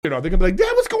You know, they're gonna be like,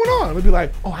 Dad, what's going on? I'm gonna be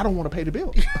like, oh, I don't want to pay the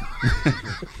bill.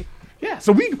 Yeah,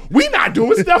 so we not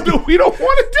doing stuff that we don't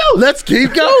want to do. Let's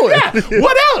keep going. Yeah,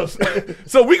 what else?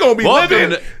 So we gonna be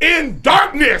living in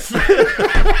darkness. We're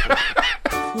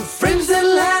friends that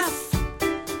laugh,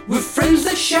 we're friends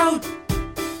that shout.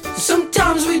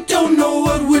 Sometimes we don't know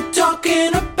what we're talking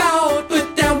about,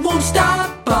 but that won't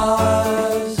stop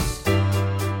us.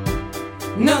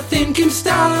 Nothing can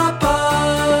stop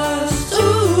us.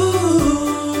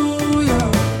 Ooh,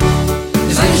 yeah.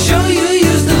 'Cause I can show you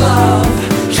use the love.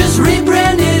 Just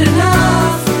rebrand it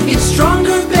enough. It's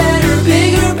stronger, better,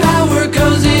 bigger power,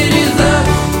 'cause it is the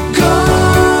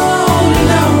golden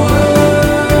hour.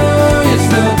 It's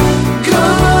the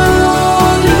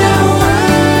golden hour.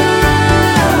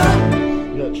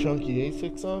 You got chunky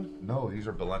Asics on? No, these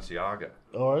are Balenciaga.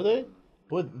 Oh, are they?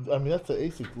 What? I mean, that's the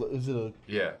Asic. Is it a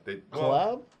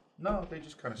collab? No, they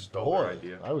just kind of stole their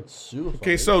idea. I would sue.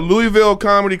 Okay, so Louisville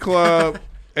Comedy Club,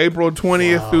 April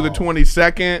 20th through the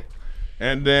 22nd.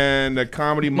 And then the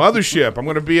Comedy Mothership. I'm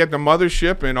going to be at the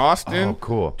Mothership in Austin. Oh,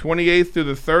 cool. 28th through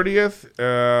the 30th. Is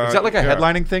that like a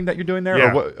headlining thing that you're doing there?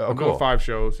 Yeah. Or what? Oh, I'm cool. doing 5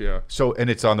 shows, yeah. So, and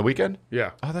it's on the weekend?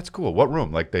 Yeah. Oh, that's cool. What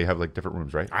room? Like, they have, like, different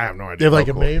rooms, right? I have no idea. They have like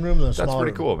cool. a main room and a small That's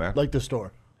pretty room. cool, man. Like the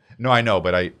store. No, I know,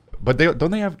 but they don't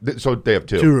they have, so they have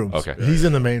 2? 2 rooms. Okay. He's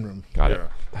in the main room. Got it. Yeah.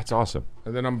 That's awesome.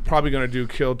 And then I'm probably going to do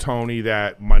Kill Tony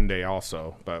that Monday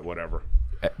also, but whatever.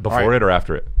 Before it or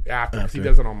after it? After, 'cause he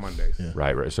does it on Mondays. Yeah.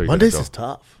 Right. So Mondays is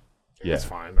tough. Yeah. It's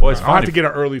fine. Well, it's I'll fine. have to get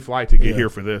an early flight to get here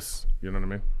for this. You know what I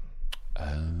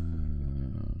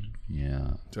mean? Yeah.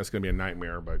 So that's going to be a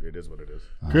nightmare, but it is what it is.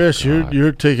 Chris,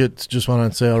 your tickets just went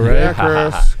on sale, right? Yeah,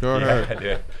 Chris. Go ahead.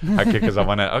 Yeah. Okay, because I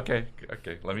want to. Okay.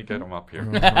 Let me get them up here.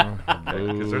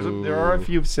 Because there are a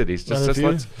few cities. Just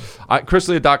let's.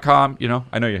 ChrisLea.com. You know,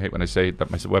 I know you hate when I say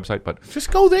that my website, but Just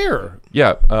go there.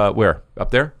 yeah. Where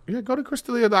up there? Yeah, go to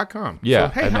ChrisDelia.com. Yeah,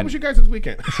 So, hey, and how then- was your guys this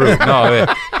weekend? True. No,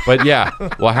 but yeah.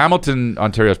 Well, Hamilton,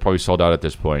 Ontario is probably sold out at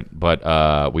this point, but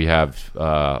we have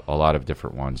a lot of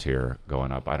different ones here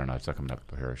going up. I don't know. It's not coming up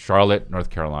here. Charlotte, North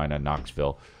Carolina,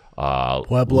 Knoxville,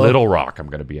 Pueblo. Little Rock. I'm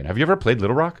going to be in. Have you ever played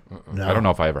Little Rock? No. I don't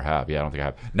know if I ever have. Yeah, I don't think I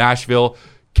have. Nashville,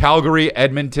 Calgary,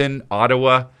 Edmonton,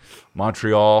 Ottawa,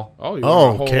 Montreal. Oh, you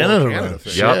want a whole Canada. Canada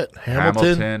thing. Yep. Shit.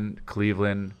 Hamilton.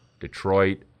 Cleveland,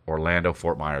 Detroit, Orlando,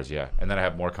 Fort Myers. Yeah, and then I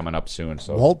have more coming up soon.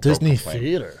 So Walt don't Disney complain.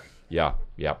 Theater. Yeah.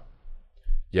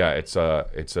 It's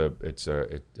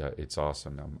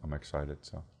awesome. I'm excited.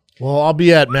 So Well, I'll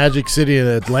be at Magic City in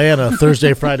Atlanta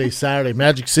Thursday, Friday, Saturday.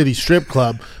 Magic City Strip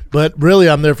Club. But really,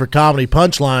 I'm there for Comedy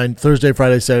Punchline Thursday,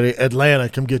 Friday, Saturday. Atlanta,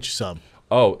 come get you some.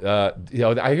 I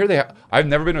hear I've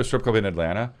never been to a strip club in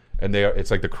Atlanta, and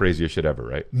it's like the craziest shit ever,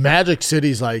 right? Magic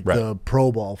City's like Right. the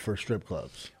Pro Bowl for strip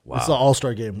clubs. Wow. It's the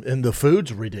All-Star game, and the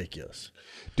food's ridiculous.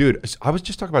 Dude, I was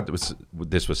just talking about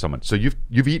this with someone. So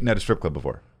you've eaten at a strip club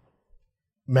before?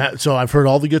 So I've heard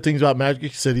all the good things about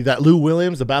Magic City. That Lou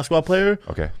Williams, the basketball player,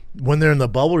 Okay. when they're in the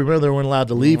bubble, remember they weren't allowed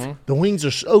to leave. The wings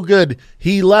are so good.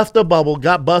 He left the bubble,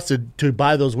 got busted to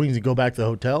buy those wings and go back to the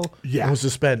hotel. Yeah. and was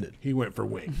suspended. He went for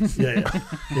wings. Yeah.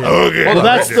 Okay. Well,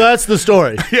 that's the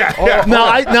story. Yeah.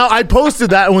 Now I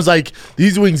posted that and was like,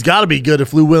 these wings got to be good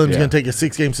if Lou Williams is going to take a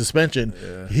 6-game suspension.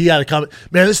 He had a comment,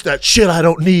 man, this is that shit I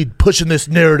don't need pushing this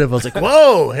narrative. I was like,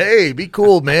 whoa, hey, be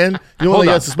cool, man. You only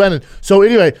got suspended. So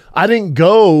anyway, I didn't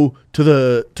go to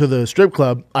the strip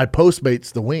club. I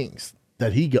Postmates the wings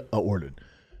that he ordered.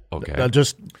 Okay.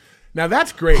 Now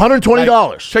that's great. $120.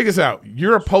 Like, check this out.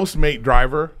 You're a Postmate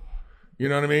driver. You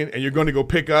know what I mean? And you're going to go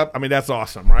pick up. I mean, that's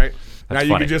awesome, right? Now you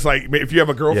funny. can just like, if you have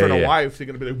a girlfriend Yeah. or wife, you're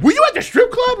going to be like, were you at the strip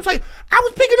club? It's like, I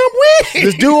was picking up wings.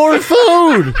 This dude ordered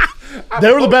food.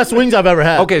 They were the best wings I've ever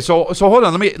had. Okay, so hold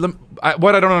on.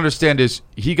 What I don't understand is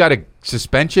he got a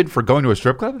suspension for going to a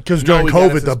strip club? Because No, during he got a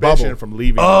COVID, the suspension bubble. from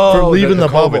leaving. For leaving the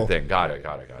COVID bubble. thing. Got it.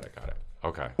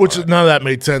 Okay. Which All right. none of that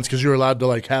made sense because you were allowed to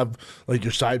like have like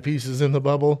your side pieces in the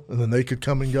bubble and then they could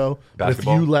come and go. But if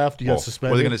Basketball? you left, you Well, got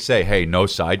suspended. What are they going to say? Hey, no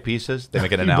side pieces? They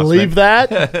make an You announcement. believe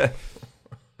that?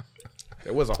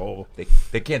 It was a whole.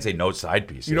 They can't say no side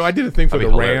pieces. You know, I did a thing for the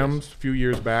That'd be hilarious. Rams a few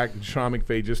years back. Sean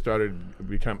McVay just started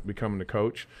becoming the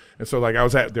coach. And so, like, I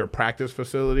was at their practice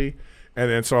facility. And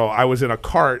then so I was in a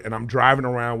cart, and I'm driving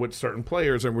around with certain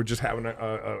players, and we're just having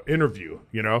a interview,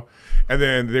 you know? And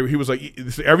then he was like,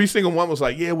 every single one was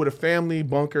like, yeah, with a family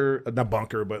bunker, not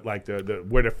bunker, but like the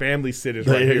where the family sit is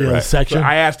right here. yeah, Right? section. So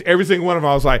I asked every single one of them,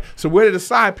 I was like, so where did the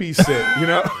side piece sit, you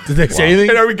know? Did they say anything?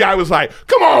 And every guy was like,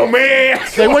 come on, man.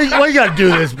 Like, why you got to do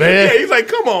this, man? Yeah, he's like,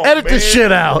 come on, Edit man. this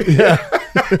shit out. Yeah.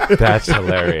 That's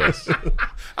hilarious.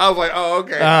 I was like, oh,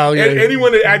 okay. Oh, yeah. And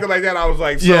anyone that acted like that, I was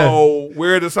like, so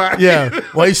where are the signs? Yeah.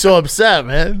 Why you so upset,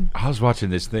 man? I was watching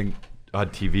this thing. on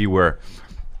TV where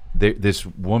this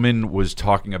woman was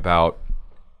talking about,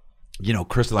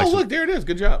 Crystal. Oh, look, there it is.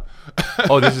 Good job.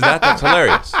 Oh, this is that? That's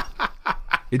hilarious.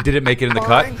 Did it make it in the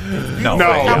cut? No,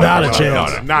 not a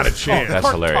chance. No, not a chance. That's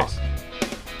hilarious.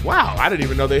 Wow, I didn't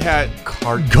even know they had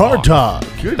Card talk.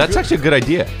 That's actually a good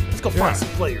idea. Let's go find some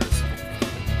players.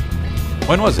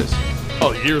 When was this?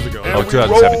 Oh, years ago. Oh,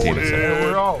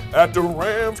 2017. At the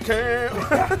Rams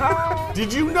camp.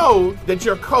 Did you know that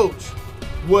your coach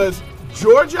was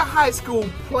Georgia High School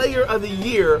Player of the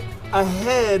Year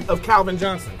ahead of Calvin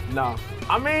Johnson? No.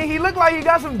 I mean, he looked like he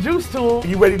got some juice to him.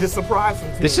 You ready to surprise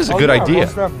him? This is a good idea.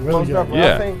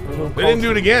 Yeah. They didn't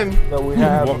do it again. That we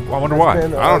have. I wonder why. I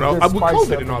don't know. With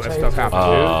COVID and all that stuff happened.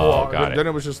 Oh, got it. Then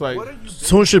it was just like,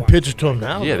 Someone should pitch it to him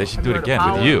now. Yeah, they should do it again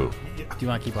with you. Do you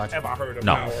want to keep watching? have I heard of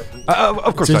No, power?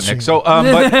 of course not, Nick. So,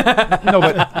 but no,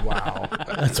 but Wow.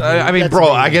 I mean,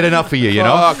 bro, I get enough of you, you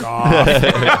know. Fuck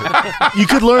off. You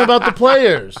could learn about the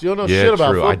players. You don't know Yeah, shit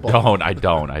about true. football. I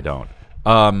don't.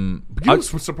 You know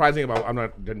what's surprising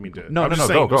about? Didn't mean to. No, I'm no, just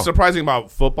no, saying, go. what's surprising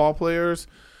about football players,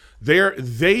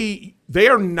 they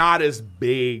are not as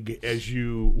big as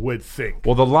you would think.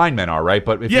 Well, the linemen are right,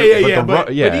 but if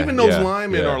But even those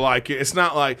linemen are like, it's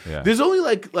not like there's only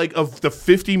like of the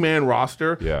 50-man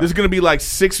roster, there's going to be like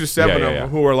 6 or 7 of them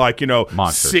who are like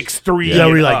monsters. 6'3". Yeah,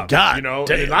 we're like, up, God and a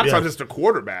damn, lot of times it's the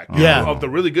quarterback. Yeah. Of the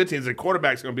really good teams, the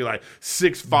quarterback's going to be like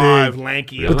 6'5",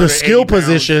 lanky. But the 180 skill pounds.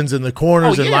 positions and the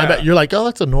corners and linebacker, you're like, oh,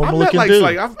 that's a normal looking dude.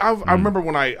 I remember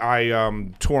when I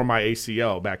tore my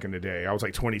ACL back in the day. I was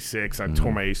like 26. I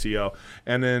tore my ACL,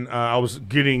 and then I was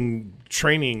getting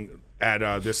training at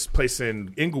this place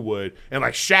in Inglewood, and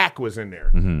like Shaq was in there.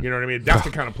 You know what I mean? That's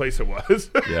the kind of place it was.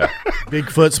 Yeah. Big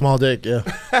foot, small dick, yeah.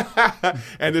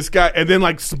 And this guy, and then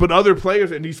but other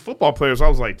players and these football players, I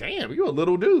was like, damn, you a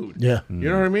little dude. Yeah. You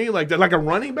know what I mean? Like a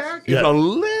running back is Yeah. a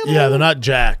little. Yeah, they're not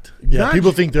jacked. Yeah, Not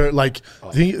people think they're like,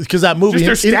 because that movie,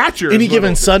 Just their stature any is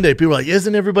given little. Sunday, people are like,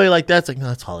 isn't everybody like that? It's like, no,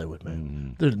 that's Hollywood,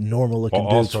 man. They're normal looking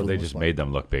dudes. Also, for the they most just part. made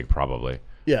them look big, probably.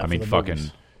 Yeah, I mean, for the fucking.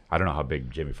 movies. I don't know how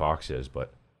big Jamie Foxx is,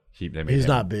 but they made He's him,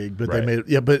 not big, but right. they made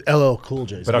it. But LL Cool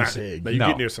J's But I'm not saying- big. But you No.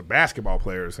 get near some basketball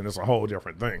players, and it's a whole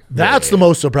different thing. That's the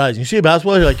most surprising. You see a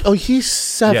basketball, you're like, oh, he's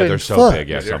 7 Yeah, they're so foot. big.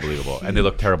 Yeah, it's unbelievable, and they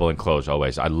look terrible in clothes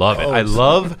always. I love it. I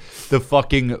love the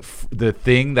fucking the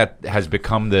thing that has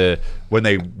become when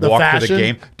they walk to the fashion?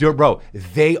 game, dude, bro.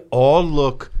 They all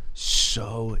look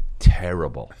so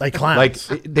terrible, Like clowns. Like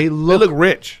they They look look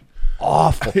rich.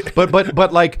 awful.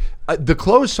 but like the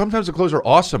clothes. Sometimes the clothes are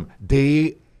awesome.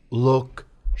 They look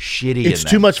shitty. It's in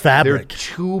too them. much fabric. They're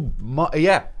too much.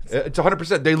 Yeah, it's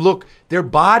 100%. They look. Their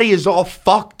body is all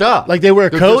fucked up. Like they wear a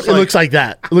They're coat, just it looks like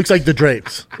that. It looks like the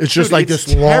drapes. It's just Dude, like it's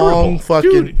this long terrible.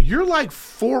 fucking. Dude, you're like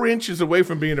 4 inches away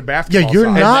from being a basketball. Yeah, you're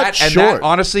size. not and short. that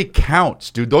honestly counts,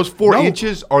 dude. Those 4 No.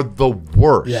 inches are the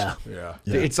worst. Yeah.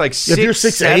 It's like Yeah, if you're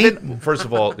 6'8". 6'8". First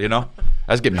of all,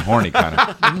 that's getting me horny, kind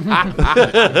of.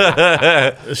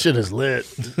 This shit is lit.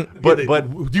 But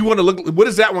Do you want to look? What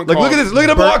is that one like, called? look at this. Look at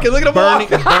him walking. Look at him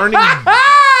walking. Burning.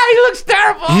 He looks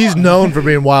terrible. He's known for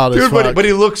being wild as Dude, fuck. but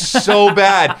he looks so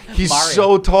bad. He's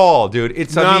so tall, dude.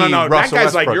 It's No. That Russell guy's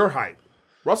Westbrook. like your height.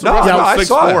 Russell No, Westbrook's I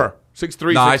saw 6'4",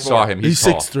 6'3", No, I 6'4". saw him. He's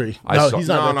tall. 6'3". I No, saw- he's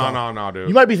not. that tall. No, dude.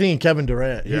 You might be thinking Kevin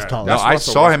Durant. He's Yeah. tall. No, That's I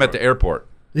Russell saw him Westbrook. at the airport.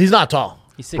 He's not tall.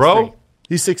 He's 6'3". Bro?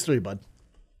 He's 6'3", bud.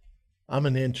 I'm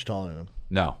an inch taller than him.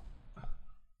 No.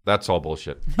 That's all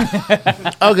bullshit.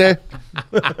 Okay.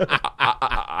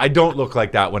 I don't look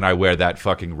like that when I wear that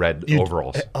fucking red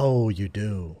overalls. Oh, you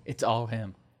do. It's all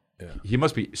him. He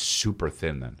must be super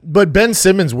thin then. But Ben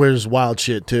Simmons wears wild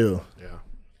shit too.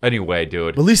 Anyway,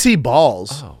 dude. At least he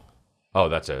balls. Oh,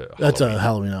 that's a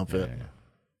Halloween outfit.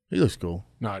 He looks cool.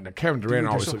 No, Kevin Durant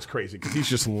always looks crazy because he's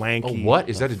just lanky. What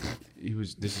is that? He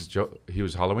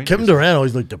was Halloween. Kevin Durant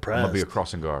always looked I'm depressed. gonna be a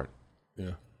crossing guard.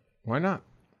 Yeah. Why not?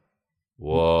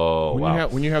 Whoa! Wow.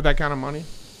 When you have that kind of money.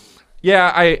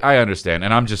 Yeah, I understand,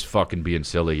 and I'm just fucking being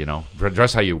silly,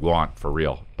 Dress how you want for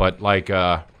real, but like,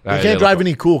 They can't drive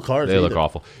any cool cars. They look either.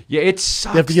 awful. Yeah, it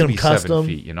sucks. They have to get them be 7 custom.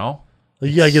 feet, Like,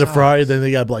 you gotta get a Ferrari, then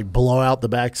they gotta like blow out the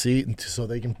back seat, so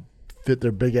they can fit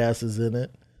their big asses in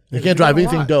it. They can't drive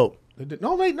anything dope.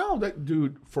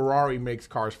 Dude, Ferrari makes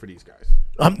cars for these guys.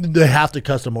 They have to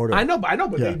custom order. I know,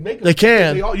 but Yeah. they make them. They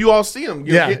can. You all see them.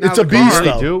 Yeah, it's a beast,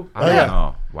 though. They do. I Oh, don't yeah.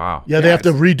 know. Wow. Yeah, they have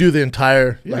to redo the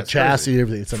entire like it's chassis,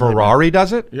 everything. It's a nightmare. Ferrari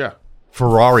does it. Yeah.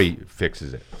 Ferrari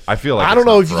fixes it. I feel like I it's don't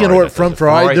know not if you can Ferrari order it that from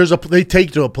does it. Ferrari. They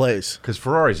take to a place. Because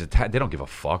Ferrari's they don't give a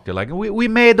fuck. They're like, we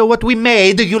made what we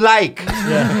made. You like,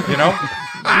 you know?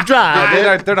 You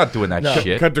drive it. They're not doing that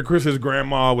shit. Cut to Chris's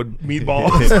grandma with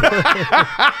meatballs.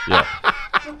 Yeah.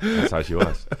 That's how she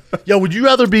was. Yo, would you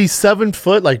rather be 7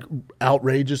 foot, like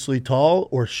outrageously tall,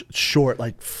 or short,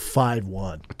 like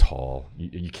 5'1"? Tall.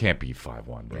 You can't be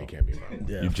 5'1", bro. You can't be wrong.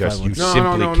 Yeah, You just 5'1". you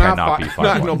simply cannot be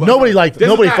 5'1". Nobody fights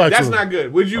That's with not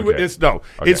good. Would you? Okay. It's no.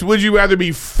 Okay. It's would you rather be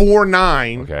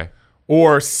 4'9" Okay.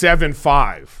 or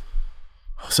 7'5"?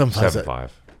 7'5". 7'5".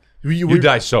 You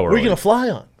die so Where are you early. gonna fly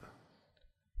on?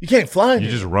 You can't fly. You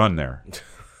just run there.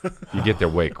 You get there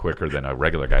way quicker than a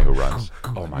regular guy who runs.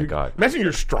 Oh my god. Imagine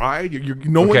your stride.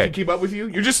 No one Okay. can keep up with you.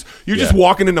 You're just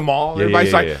walking in the mall. Yeah,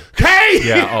 Everybody's yeah, like, yeah. "Hey!"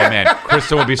 Yeah. Oh man,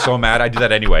 Kristen would be so mad. I do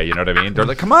that anyway. You know what I mean? They're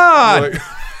like, "Come on."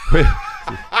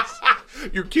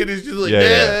 Your kid is just like,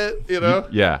 Yeah. you know.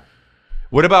 Yeah.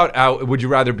 What about? Would you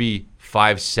rather be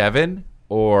 5'7"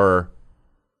 or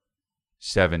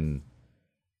 7'2"?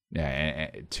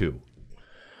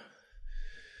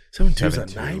 7'2" is a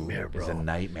 7'2" nightmare, bro. Is a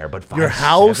nightmare. But 5'7" Your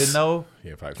house? though.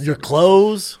 Yeah, 5'7". Your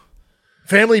clothes,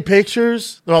 family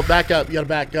pictures. No, back up. You gotta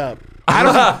back up.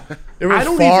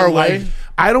 Everyone's far away.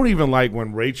 I don't even like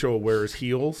when Rachel wears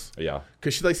heels. Yeah.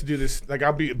 Because she likes to do this. Like,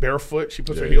 I'll be barefoot. She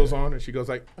puts her heels on, and she goes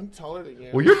like, "I'm taller than you."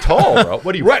 Well, you're tall, bro.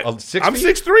 What are you? Right. 6 I'm feet?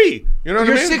 6'3". You know what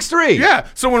You're I mean? 6'3". Yeah.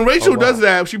 So when Rachel Oh, wow. does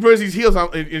that, she puts these heels on,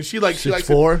 and she likes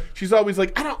 6'4". it. She's always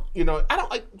like, I don't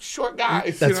like short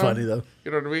guys. That's you know? funny though.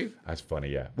 You know what I mean? That's funny.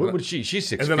 Yeah. What would she? She's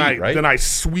 6 And feet, then right? then I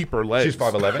sweep her legs. She's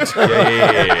 5'11".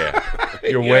 Yeah.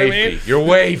 You're You know what I way mean? feet. You're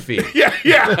way feet. Yeah.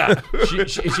 Is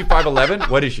she 5'11"?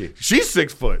 What is she? She's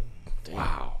 6 foot.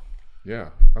 Wow. Yeah.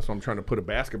 That's why I'm trying to put a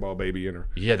basketball baby in her.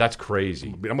 Yeah, that's crazy.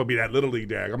 I'm gonna be that little league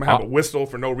dad. I'm gonna have a whistle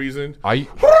for no reason. I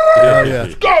Go.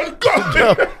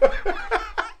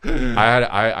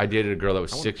 I dated a girl that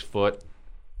was 6 foot,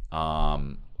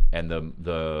 and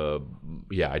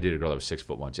I dated a girl that was 6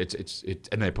 foot once. It's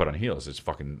and they put on heels. It's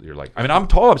fucking. You're like, I mean, I'm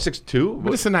tall. I'm 6'2".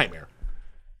 But it's a nightmare.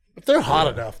 If they're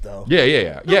hot enough though.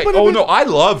 Yeah. but Oh I mean- no, I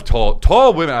love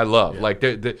tall women. I love like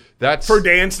that's For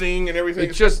dancing and everything.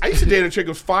 It's just- I used to date a chick who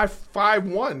was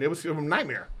 5'1". It was a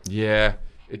nightmare. yeah.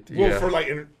 Well, for like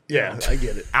Yeah, I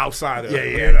get it. outside of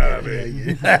Yeah.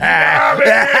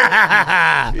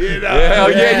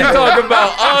 Hell yeah, you're talking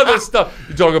about other stuff.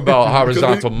 You're talking about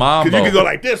horizontal mambo. Because you can go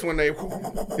like this when they,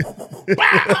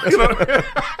 you know,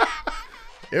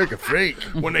 Erik a freak.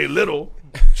 when they little.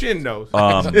 Chin nose.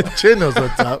 Chin knows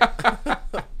what's up.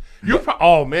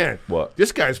 Oh man, What?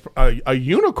 This guy's a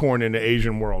unicorn in the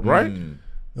Asian world, right?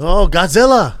 Oh,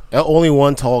 Godzilla. Only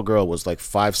one tall girl was like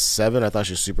 5'7". I thought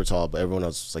she was super tall, but everyone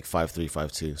else was like 5'3",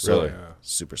 5'2". So Really?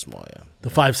 super small, yeah. The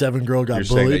 5'7" girl got You're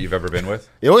saying that bullied. you've ever been with?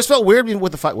 It always felt weird being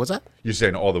with the five. What's that? You're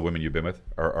saying all the women you've been with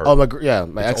are Oh, my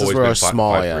exes always were been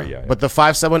small, 5'3", yeah. But the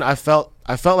 5'7", I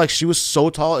felt like she was so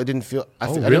tall. It didn't feel. I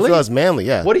didn't really? feel as manly.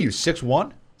 Yeah. What are you,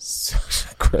 6'1"?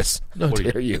 Chris? No, What are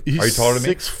you- dare you? He's Are you taller than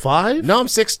me? 6'5"? No, I'm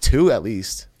 6'2" at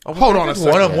least. Hold on a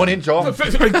second. One inch off.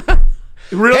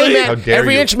 Really? Hey How man, dare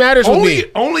every you. inch matters with me.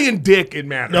 Only in dick it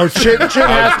matters. No, Chin has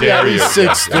to be dare at least you.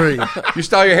 6'3". You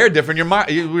style your hair different.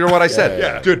 You're what I said.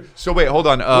 Yeah. Dude, so wait, hold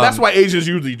on. That's why Asians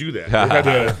usually do that. They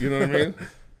have to- you know what I mean?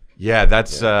 Yeah,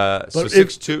 that's so But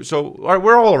 6'2". So all right,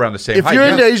 we're all around the same If height. you're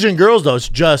yeah. into Asian girls, though, it's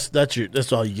just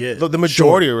that's all you get. The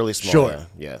majority Short. are really small. Short.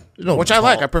 Yeah. No, Which I tall.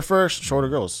 like. I prefer shorter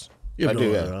girls. You I have do.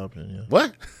 no Yeah. other option, yeah.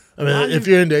 What? I mean, if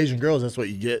you're into Asian girls, that's what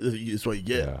you get. That's what you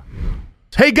get. Yeah.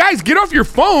 Hey guys, get off your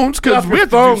phones because we have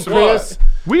to do some. Chris.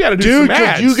 We got to do Dude, some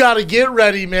ads. you got to get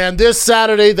ready, man. This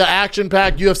Saturday, the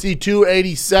action-packed UFC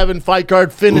 287 fight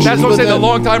card finishes. That's what I'm with saying. The them.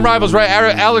 longtime rivals, right?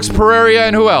 Alex Pereira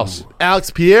and who else? Alex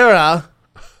Pereira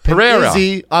and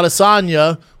Izzy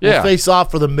Adesanya Yeah. will face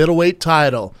off for the middleweight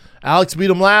title. Alex beat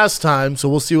him last time, so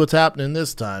we'll see what's happening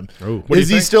this time. What do you Izzy's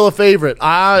think? still a favorite.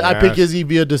 I Yes. pick Izzy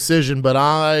via decision, but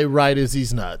I ride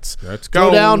Izzy's nuts. Let's Go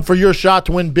go. down for your shot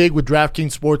to win big with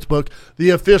DraftKings Sportsbook,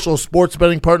 the official sports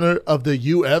betting partner of the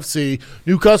UFC.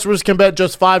 New customers can bet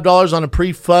just $5 on a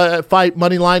pre-fight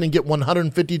money line and get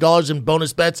 $150 in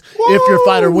bonus bets if your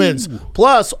fighter wins.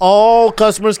 Plus, all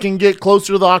customers can get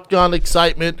closer to the octagon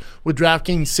excitement with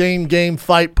DraftKings same-game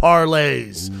fight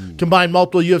parlays. Combine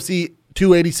multiple UFC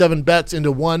 287 bets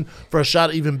into one for a shot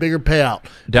at even bigger payout.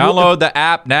 Download the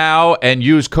app now and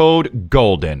use code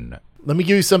GOLDEN. Let me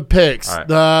give you some picks. All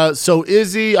right. So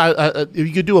Izzy, if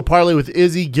you could do a parlay with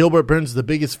Izzy, Gilbert Burns, the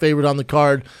biggest favorite on the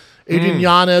card. Adrian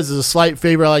Yanez is a slight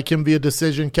favorite. I like him via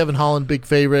decision. Kevin Holland, big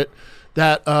favorite.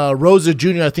 That Rosa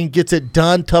Jr., I think, gets it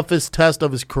done. Toughest test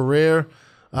of his career.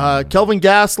 Kelvin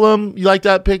Gastelum, you like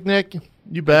that pick, Nick?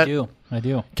 You bet. I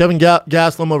do. Kevin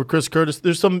Gastelum over Chris Curtis.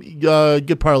 There's some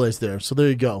good parlays there. So there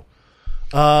you go.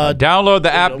 Download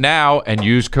the app now and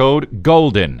use code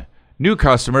GOLDEN. New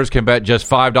customers can bet just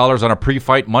 $5 on a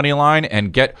pre-fight money line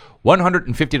and get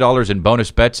 $150 in bonus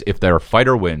bets if their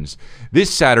fighter wins.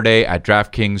 This Saturday at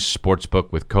DraftKings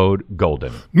Sportsbook with code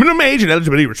GOLDEN. Minimum age and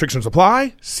eligibility restrictions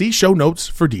apply. See show notes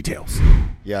for details.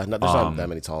 Yeah, there's not that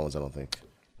many tall ones, I don't think.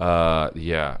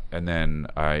 Yeah, and then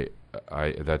I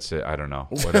that's it. I don't know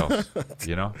what else.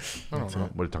 You know, I don't know.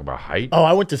 What are you talking about? Height? Oh,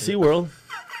 I went to SeaWorld.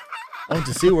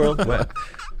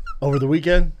 Over the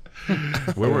weekend.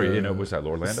 Where were you? Was that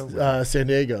Orlando? San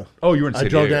Diego. Oh, you were in San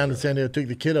Diego. I drove down to San Diego, took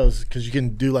the kiddos because you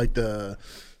can do like the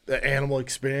animal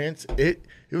experience. It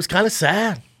was kind of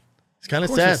sad. It's kind of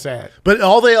sad. It's sad. But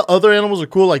all the other animals are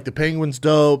cool. Like the penguins,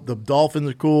 dope. The dolphins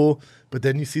are cool. But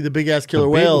then you see the big ass killer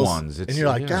big whales, ones, and you're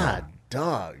like, God,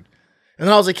 dog. And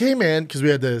then I was like, hey man, because we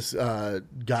had this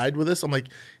guide with us. I'm like,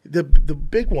 the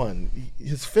big one,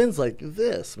 his fin's like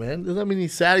this, man. Does that mean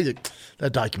he's sad? He's like,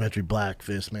 that documentary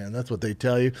Blackfish, man. That's what they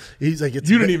tell you. He's like, You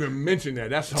didn't even mention that.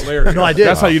 That's hilarious. No, I did.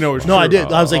 That's how you know it's No, true. I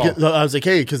did. I was like,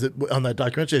 hey, because on that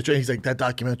documentary, he's like, that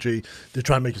documentary, they're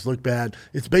trying to make us look bad.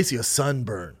 It's basically a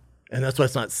sunburn. And that's why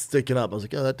it's not sticking up. I was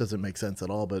like, oh, that doesn't make sense at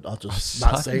all, but I'll just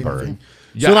not say anything.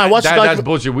 Yeah, so then I watched that's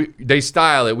bullshit. They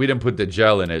style it. We didn't put the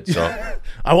gel in it. So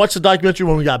I watched the documentary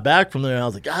when we got back from there, and I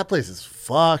was like, that place is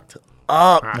fucked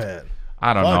up, man.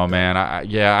 I don't know, man.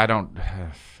 I don't.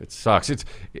 It sucks.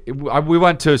 We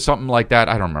went to something like that.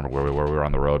 I don't remember where we were. We were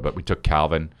on the road, but we took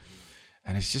Calvin,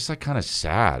 and it's just like kind of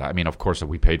sad. I mean, of course,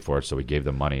 we paid for it, so we gave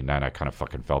them money, and then I kind of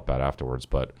fucking felt bad afterwards,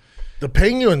 but. The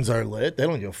penguins are lit. They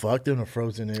don't give a fuck. They're in a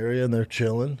frozen area and they're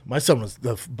chilling. My son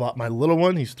bought my little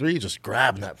one. He's 3. Just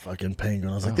grabbing that fucking penguin.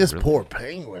 I was like, this really? Poor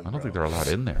penguin. I don't think they're allowed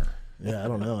in there. Yeah, I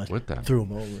don't know. With them. Threw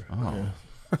him over. Oh.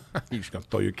 Yeah. You just gonna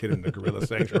throw your kid in the gorilla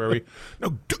sanctuary?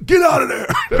 No, get out of there.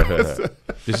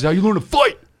 This is how you learn to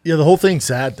fight. Yeah, the whole thing's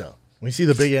sad though. When you see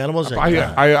the big animals, you're like,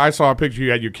 I saw a picture.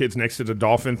 You had your kids next to the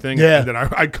dolphin thing. Yeah. And then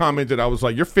I commented. I was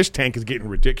like, your fish tank is getting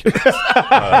ridiculous.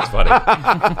 That's funny.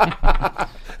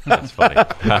 That's funny.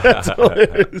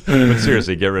 But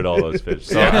seriously, get rid of all those fish.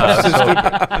 So,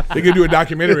 They could do a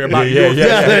documentary about you.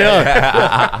 yeah, they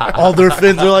are. All their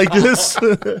fins are like this.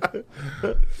 All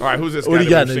right, who's this guy What do you that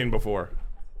got, we've Nick? seen before?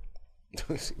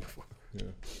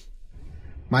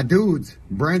 My dudes,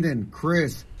 Brandon,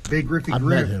 Chris, Big Griffy I've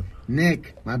Griff, met him.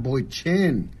 Nick, my boy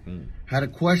Chin. Had a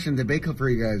question, debate club for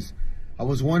you guys. I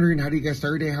was wondering, how do you guys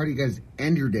start your day? How do you guys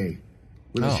end your day?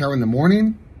 With a shower in the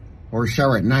morning or a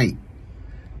shower at night?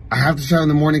 I have to shower in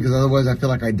the morning because otherwise I feel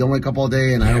like I don't wake up all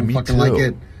day and I don't fucking like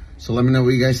it. So let me know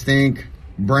what you guys think.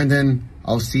 Brendan,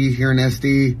 I'll see you here in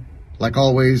SD. Like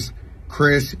always,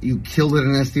 Chris, you killed it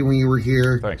in SD when you were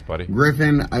here. Thanks, buddy.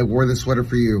 Griffin, I wore the sweater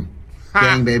for you.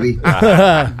 Gang, baby.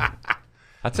 That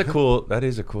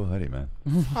is a cool hoodie, man.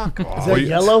 Is that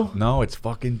yellow? No, it's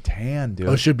fucking tan, dude.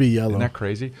 Oh, it should be yellow. Isn't that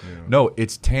crazy? Yeah. No,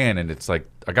 it's tan, and it's like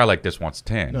a guy like this wants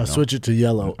tan. No, switch it to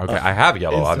yellow. Okay, I have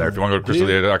yellow on there. If you want to go to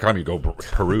crystalleader.com, you go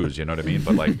peruse, you know what I mean?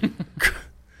 But like,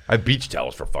 I have beach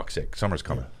towels for fuck's sake. Summer's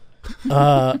coming. What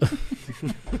a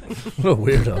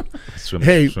weirdo.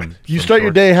 You start your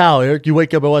day how, Eric? You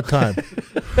wake up at what time?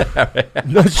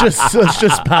 Let's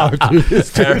just power through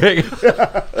this.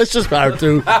 Let's just power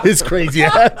through his crazy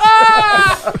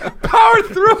ass. Power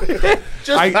through it.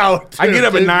 I get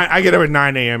up at 9. I get up at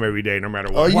 9 a.m. every day, no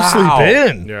matter what. Oh, you sleep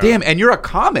in? Yeah. Damn, and you're a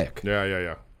comic.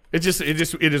 Yeah. It is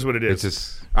what it is. It's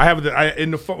just. I have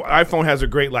iPhone has a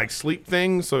great like sleep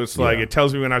thing, so it's like it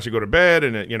tells me when I should go to bed,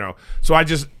 and so I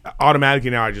just automatically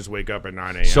now I just wake up at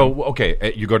 9 a.m. So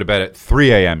okay, you go to bed at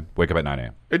 3 a.m. Wake up at 9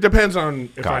 a.m. It depends on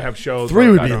if I have shows. 3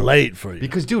 or would I be don't. late for you.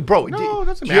 Because, dude, bro, No, it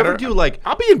doesn't do you matter. ever do like?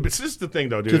 I'll be in. This is the thing,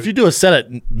 though, dude. If you do a set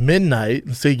at midnight,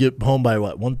 say you get home by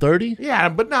what, 1:30? Yeah,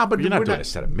 but You're not doing a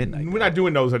set at midnight. We're not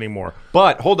doing those anymore.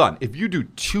 But hold on, if you do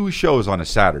 2 shows on a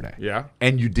Saturday, Yeah.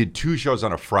 and you did 2 shows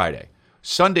on a Friday,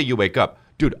 Sunday you wake up,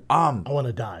 dude. I want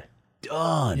to die.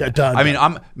 Done. Yeah, done. I mean,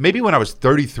 I'm maybe when I was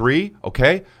 33,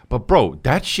 okay, but bro,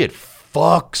 that shit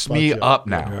fucks me you. up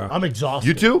now. Yeah. I'm exhausted.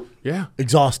 You too? Yeah.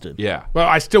 Exhausted. Yeah. Well,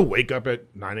 I still wake up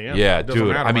at 9 a.m. Yeah, It doesn't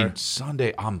dude. matter, I mean, man.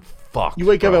 Sunday I'm fucked. You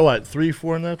wake up bro. at what, 3,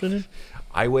 4 in the afternoon?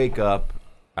 I wake up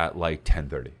at like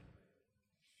 10:30.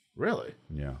 Really?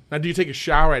 Yeah. Now, do you take a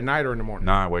shower at night or in the morning?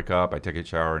 No, I wake up. I take a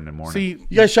shower in the morning. See,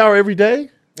 You guys shower every day?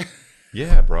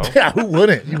 Yeah, bro. Yeah, who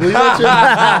wouldn't? You believe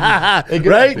that shit?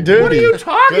 Right, dude? what are you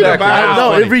talking about?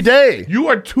 No, funny. every day. You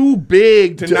are too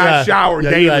big to not shower yeah,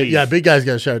 daily. Yeah, big guys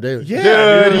got to shower daily.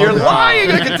 Yeah, Dude, you're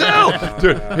lying. I can tell.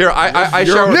 Dude, here, I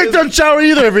shower. Nick doesn't shower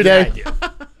either every day.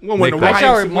 Well, when the, Nick, I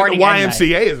shower when the morning and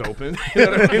YMCA is open. You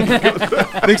know what I mean?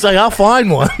 Nick's like, I'll find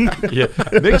one. Yeah,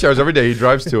 Nick showers every day. He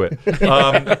drives to it.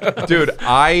 Dude,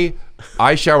 I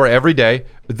shower every day.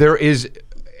 There is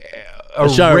a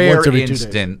shower rare once every 2 days.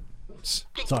 instant.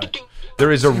 Sorry.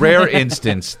 There is a rare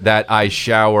instance that I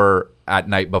shower at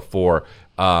night before.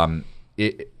 Actually,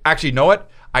 you know what?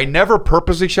 I never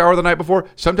purposely shower the night before.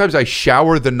 Sometimes I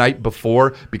shower the night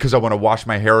before because I want to wash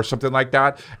my hair or something like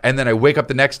that. And then I wake up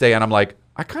the next day and I'm like,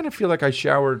 I kind of feel like I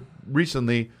showered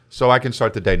recently, so I can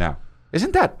start the day now.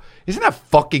 Isn't that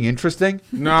fucking interesting?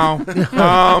 No.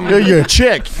 You're a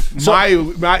chick.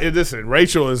 Listen,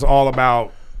 Rachel is all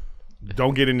about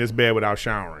don't get in this bed without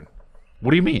showering.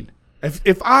 What do you mean?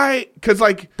 Because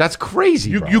like that's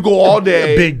crazy. You go all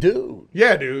day, big dude.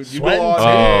 Yeah, dude. You Sweating. go all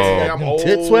day. I'm old.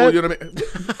 Tit sweat. You know what I mean?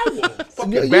 I will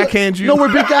fucking backhand you. No,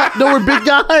 we're big guys. No, we're big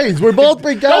guys. We're both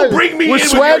big guys. Don't bring me we're in.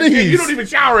 Sweaty. You don't even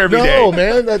shower every day. No,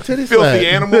 man, that titty Filthy sweat.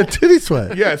 animal. That titty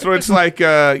sweat. Yeah, so it's like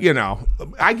I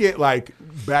get like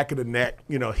back of the neck,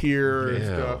 here and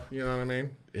stuff. You know what I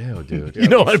mean? Ew, dude. You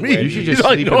know what I mean? You should just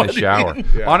sleep in the shower.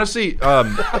 Yeah. Honestly, oh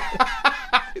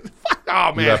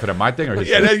you man, laughing at my thing or his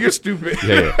yeah, thing? you're stupid.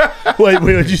 Yeah. Wait,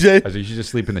 what'd you say? I said you should just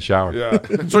sleep in the shower. Yeah.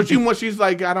 So she's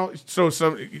like, I don't. So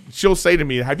she'll say to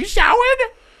me, "Have you showered?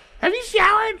 Have you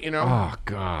showered?" Oh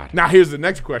God. Now here's the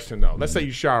next question though. Let's say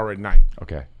you shower at night.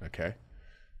 Okay.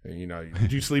 And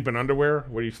do you sleep in underwear?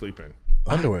 What do you sleep in?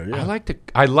 Underwear. Yeah.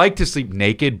 I like to sleep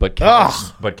naked, but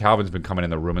Calvin's been coming in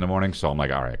the room in the morning, so I'm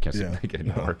like, all right, I can't sleep naked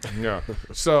anymore. Yeah.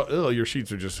 So your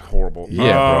sheets are just horrible.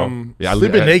 Yeah, bro. Yeah,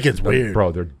 sleeping naked's weird,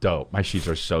 bro. They're dope. My sheets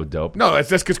are so dope. No, that's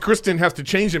just because Kristen has to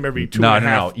change them every 2.5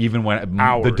 No. Even when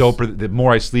hours. the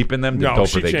more I sleep in them, the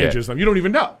doper they get. She changes them. You don't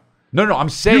even know. No, I'm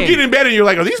saying you get in bed and you're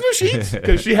like, are these new sheets?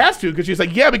 Because she has to. Because she's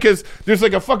like, yeah, because there's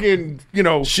like a fucking,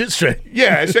 shit straight.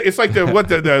 Yeah, it's like the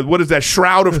what is that,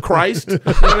 Shroud of Christ? You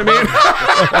know what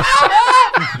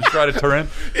I mean? Shroud of Turin.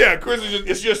 Yeah, Chris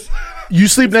it's just. You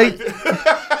sleep naked.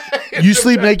 You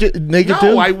sleep naked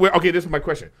too? Okay, this is my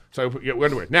question. So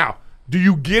underwear. Now, do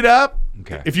you get up?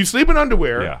 Okay. If you sleep in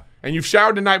underwear. Yeah. And you've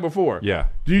showered the night before. Yeah.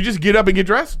 Do you just get up and get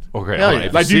dressed? Okay. Hell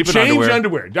yeah. Like, do you change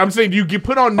underwear? I'm saying, do you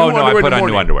put on new underwear? I put in the on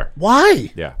morning? new underwear.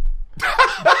 Why? Yeah.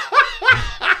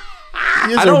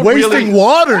 You guys are wasting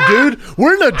water, dude.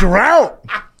 We're in a drought.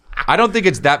 I don't think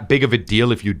it's that big of a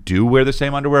deal if you do wear the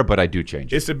same underwear, but I do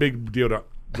change it. It's a big deal to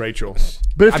Rachel.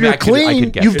 But if you're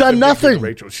clean, you've done nothing.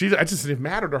 Rachel, I just didn't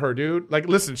matter to her, dude. Like,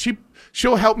 listen,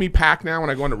 she'll help me pack now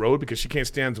when I go on the road because she can't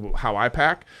stand how I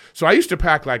pack. So I used to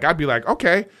pack like I'd be like,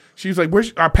 okay. She's like,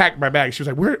 I packed my bag. She was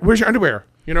like, where's your underwear?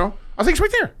 I was like, it's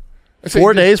right there. I said,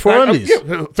 4 days, 4 undies.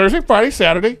 Yeah, Thursday, Friday,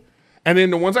 Saturday, and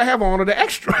then the ones I have on are the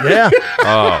extra. Yeah.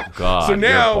 Oh God. So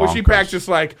now when she packs, just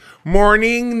like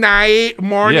morning, night. Oh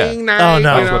no,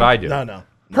 That's what I do. No.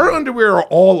 Her underwear are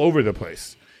all over the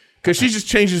place because she just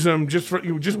changes them just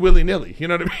willy nilly. You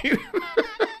know what I mean?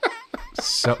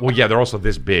 Yeah, they're also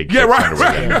this big. Yeah,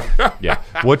 right. Yeah.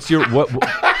 What's your what?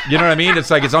 You know what I mean?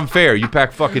 It's like it's unfair. You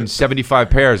pack fucking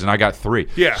 75 pairs and I got 3.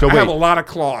 Yeah. So I have a lot of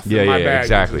cloth. in my bag.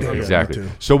 Exactly.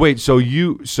 So wait.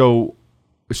 So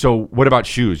what about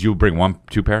shoes? You bring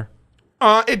 1-2 pair?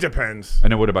 It depends.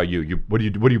 And then what about you? What do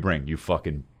you bring? You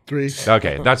fucking 3.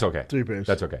 Okay, that's okay. 3 pairs.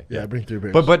 That's okay. Yeah, I bring 3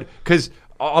 pairs. But because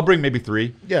I'll bring maybe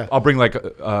 3. Yeah. I'll bring like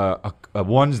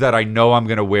ones that I know I'm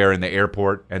gonna wear in the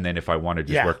airport, and then if I want to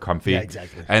just wear comfy. Yeah,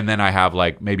 exactly. And then I have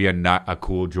like maybe a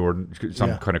cool Jordan,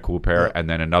 some kind of cool pair, and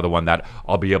then another one that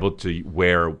I'll be able to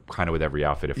wear kind of with every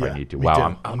outfit if I need to.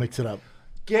 Wow, I'll mix it up.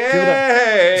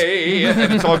 Gay.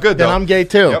 And it's all good though. Then I'm gay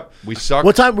too. Yep. We suck.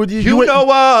 What time would you? You know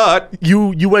what?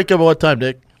 You wake up at what time,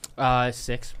 Dick? 6.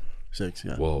 6.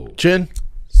 Yeah. Whoa. Chin.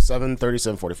 7:30,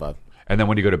 7:45. And then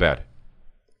when do you go to bed?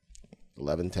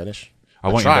 11, 10ish. I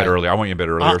want you in bed early. I want you in bed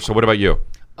earlier. So what about you?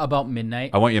 About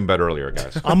midnight. I want you in bed earlier,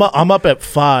 guys. I'm up at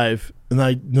 5,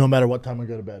 and no matter what time I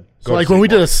go to bed. So like when we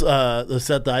did the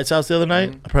set the Ice House the other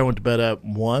night, I probably went to bed at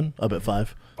 1, up at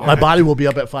 5. My body will be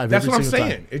up at 5. That's every what I'm single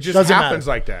saying. time. It just Doesn't happens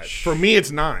matter. like that. For me,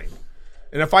 it's 9.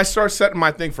 And if I start setting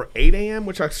my thing for 8 a.m.,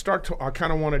 which I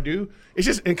kind of want to do, it's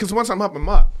just because once I'm up, I'm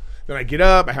up. Then I get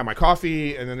up, I have my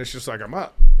coffee, and then it's just like I'm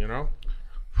up,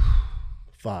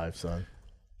 5, son.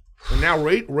 And now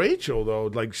Rachel, though,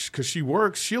 like, because she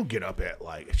works, she'll get up at,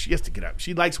 she has to get up.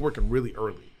 She likes working really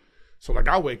early. So, like,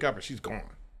 I'll wake up and she's gone,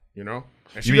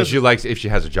 And you mean she likes if she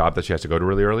has a job that she has to go to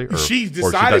really early? She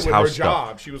decided with her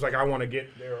job, she was like, I want to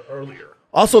get there earlier.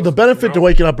 Also, the benefit to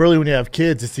waking up early when you have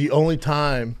kids, it's the only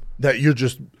time that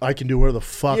I can do whatever the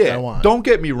fuck I want. Don't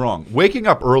get me wrong. Waking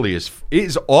up early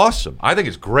is awesome. I think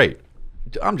it's great.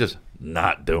 I'm just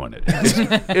not doing it.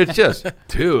 It's just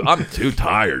I'm too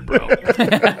tired, bro.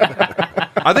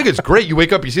 I think it's great. You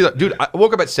wake up, you see that. Dude, I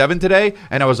woke up at 7 today,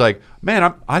 and I was like,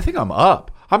 man, I think I'm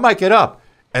up. I might get up.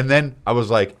 And then I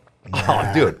was like,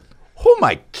 oh, dude, Who am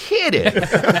I kidding?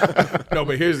 No,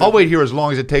 but here's I'll wait here as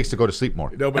long as it takes to go to sleep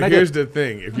more. No, but And I here's did. the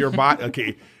thing: if your body,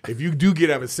 okay, if you do get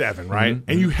up at 7, right,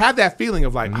 and you have that feeling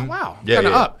of like, oh wow, Yeah, kind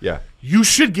of yeah, up, yeah. you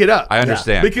should get up. I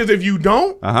understand. Because if you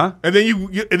don't, and then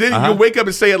you'll wake up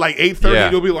and say at like 8:30,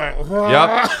 Yeah. you'll be like,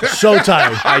 Yep. So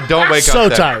tired. I don't wake up So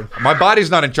then. tired. My body's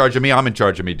not in charge of me. I'm in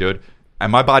charge of me, dude.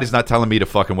 And my body's not telling me to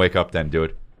fucking wake up then,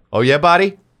 dude. Oh, yeah,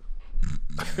 body?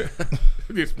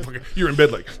 You're in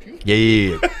bed like,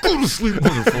 Yeah. Go to sleep,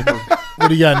 motherfucker. What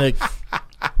do you got, Nick?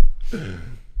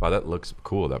 Wow, that looks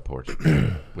cool, that porch.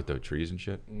 With the trees and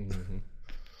shit.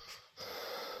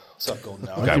 What's up, Golden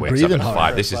Hour? Guy you wakes up breathing at hard.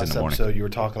 5. This is in Last the morning. episode, you were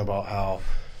talking about how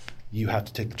you have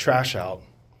to take the trash out,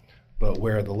 but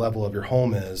where the level of your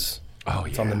home is,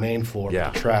 it's on the main floor, Yeah.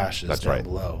 but the trash is That's down right.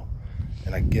 below.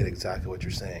 And I get exactly what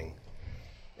you're saying.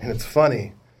 And it's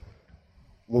funny,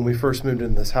 when we first moved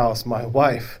into this house, my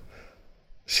wife,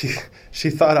 she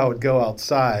thought I would go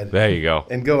outside There you go.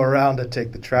 and go around to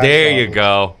take the trash There out, you which-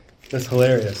 go. That's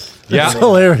hilarious. Yeah, That's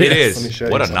hilarious. It Let me is. show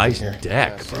you What a something nice here.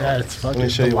 deck, bro. Yeah, it's fucking.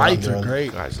 show The you what I'm lights are doing.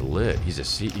 great. Guy's lit. He's a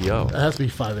CEO. That has to be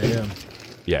 5 a.m.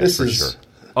 Yeah, This for is- sure.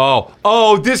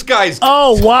 Oh, this guy's.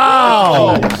 Oh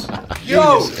wow,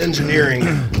 Yo! Engineering.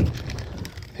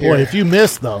 boy! If you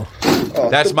missed though,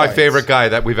 That's my favorite guy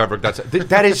that we've ever.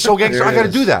 That is so gangster. There I it got to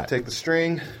is. do that. Take the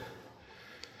string.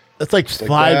 that's like like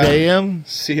 5 that. a.m.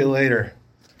 See you later.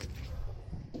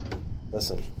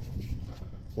 Listen,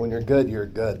 when you're good, you're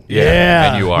good. Yeah,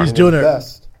 and you are. he's When doing you're it.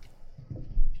 best.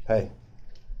 Hey,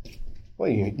 well,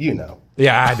 you know.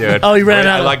 Yeah, dude. Oh, he ran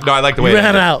out. I like the way he it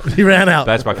ran ended. out. He ran out.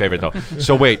 That's my favorite though.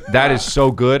 So wait, that is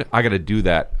so good. I got to do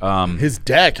that. His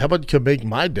deck. How about you can make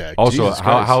my deck? Also, Jesus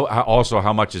Christ.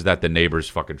 how much is that the neighbor's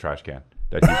fucking trash can?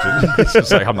 That you it's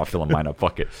just like I'm not filling mine up.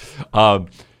 Fuck it.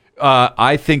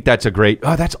 I think that's a great.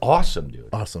 Oh, that's awesome, dude.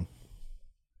 Awesome.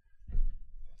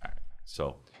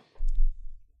 So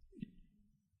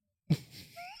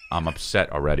I'm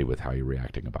upset already with how you're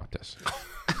reacting about this.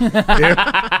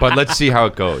 But let's see how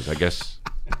it goes. I guess.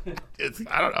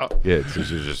 I don't know. Yeah, it's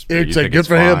just Eric's you like, think good it's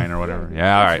for him. fine or whatever.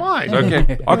 Yeah, all right. fine.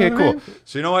 Okay. Okay. Cool.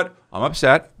 So you know what? I'm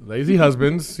upset. Lazy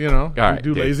husbands, right,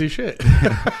 do dude. lazy shit.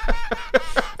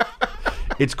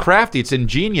 It's crafty. It's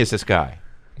ingenious. This guy.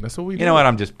 That's what we do. You know what?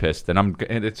 I'm just pissed, and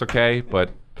it's okay. But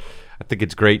I think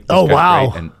it's great. This Oh, guy's wow.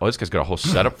 Great. And this guy's got a whole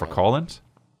setup for call-ins.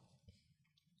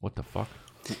 What the fuck?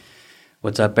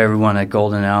 What's up, everyone at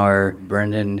Golden Hour?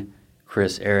 Brendan,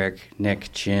 Chris, Eric, Nick,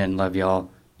 Chin, love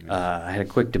y'all. I had a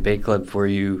quick debate club for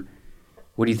you.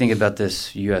 What do you think about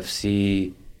this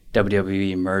UFC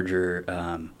WWE merger?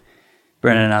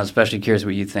 Brendan, I was especially curious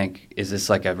what you think. Is this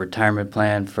like a retirement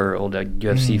plan for old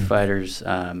UFC fighters?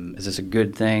 Is this a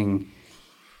good thing?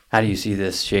 How do you see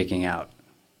this shaking out?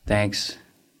 Thanks.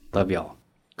 Love y'all.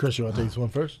 Chris, you want to take this one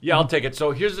first? Yeah, I'll take it.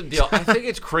 So here's the deal. I think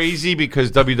it's crazy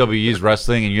because WWE is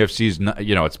wrestling and UFC is not,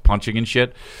 it's punching and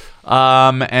shit.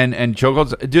 And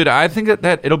chokeholds. Dude, I think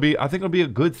that it'll be a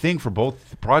good thing for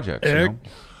both projects. Eric?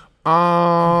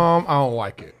 I don't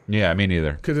like it Yeah, me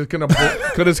neither. because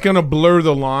it's gonna blur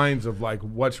the lines of like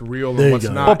what's real There and you what's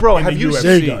go. not. Well, bro, in have the you UFC.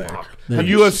 There you go, Eric. The There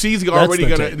you UFC's already the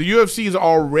gonna. take. The UFC's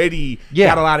already Yeah.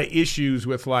 got a lot of issues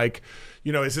with like.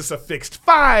 Is this a fixed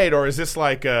fight or is this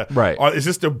like a Right. Or is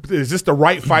this the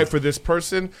right fight for this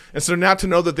person? And so now to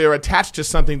know that they're attached to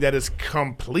something that is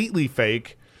completely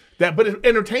fake, but it's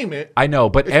entertainment. I know,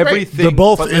 but It's great. everything. They're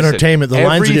both but listen, entertainment. The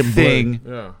lines are getting blurred. everything,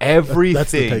 Yeah. everything.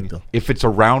 That's the take, though. If it's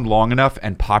around long enough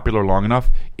and popular long enough,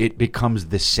 it becomes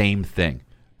the same thing,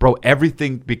 bro.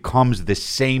 Everything becomes the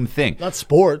same thing. Not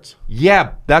sports.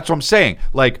 Yeah, that's what I'm saying.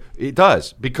 Like it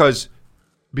does because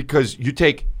you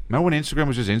take. Remember when Instagram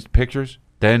was just pictures?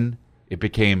 Then it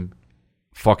became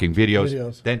fucking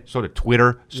videos. Then so did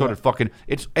Twitter. So did fucking.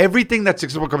 It's everything that's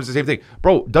accessible becomes the same thing,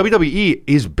 bro. WWE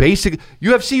is basic.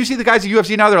 UFC. You see the guys at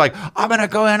UFC now. They're like, I'm gonna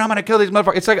go in. I'm gonna kill these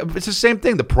motherfuckers. It's the same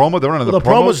thing. The promo. They're running the The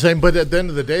promo. promo's the same, but at the end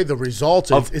of the day, the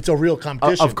results, it's a real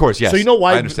competition. Of course, yes. So you know I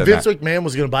why understand Vince that. McMahon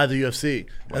was going to buy the UFC?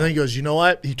 And then he goes, you know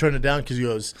what? He turned it down because he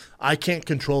goes, I can't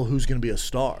control who's going to be a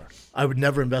star. I would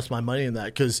never invest my money in that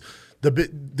because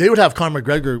they would have Conor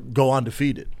McGregor go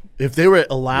undefeated. If they were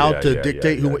allowed to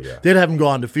dictate they'd have him go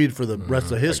undefeated for the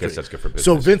rest of history. I guess that's good for business.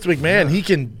 So Vince McMahon, he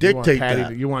can dictate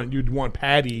that. You'd want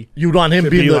Patty. You'd want him to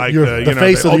being be like the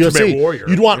face of the Ultimate UFC. Warrior.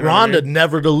 You'd want You know what I Ronda mean?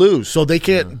 never to lose, so they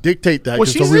can't dictate that. Well,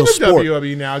 'cause she's it's a real in the sport.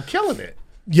 WWE now, killing it.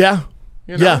 Yeah,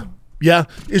 You know? yeah.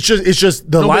 It's just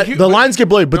the No, but the lines get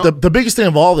blurred. But no. the biggest thing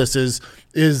of all this is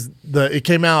it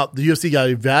came out. The UFC got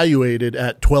evaluated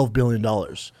at $12 billion.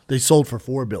 They sold for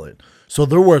 $4 billion. So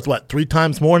they're worth 3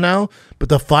 times more now. But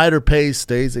the fighter pay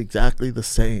stays exactly the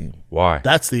same. Why?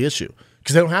 That's the issue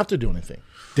because they don't have to do anything.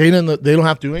 Dana, they don't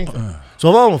have to do anything. So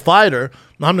if I'm a fighter,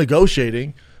 I'm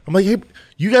negotiating. I'm like, hey,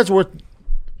 you guys are worth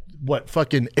what,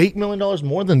 fucking $8 million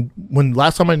more than when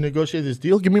last time I negotiated this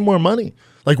deal? Give me more money.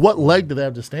 Like, what leg do they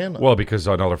have to stand on? Well, because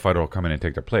another fighter will come in and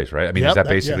take their place, right? I mean, is that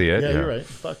basically it? Yeah, you're right.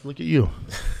 Fuck, look at you.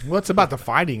 Well, it's about the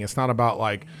fighting. It's not about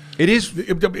like It is.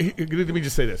 Let me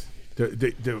just say this: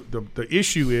 the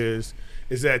issue is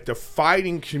that the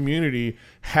fighting community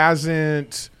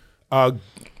hasn't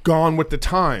gone with the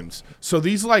times. So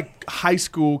these like high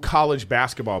school, college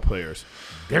basketball players,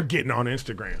 they're getting on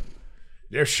Instagram.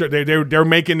 They're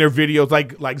making their videos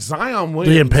like Zion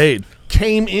Williams. Being paid.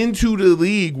 Came into the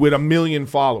league with 1 million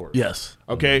followers. Yes.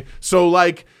 Okay. So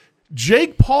like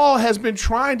Jake Paul has been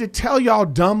trying to tell y'all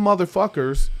dumb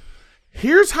motherfuckers,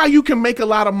 here's how you can make a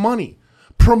lot of money.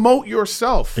 Promote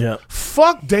yourself. Yeah.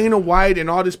 Fuck Dana White and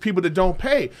all these people that don't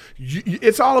pay.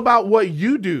 It's all about what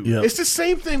you do. Yeah. It's the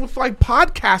same thing with like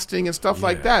podcasting and stuff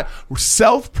like that.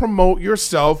 Self-promote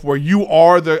yourself where you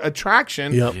are the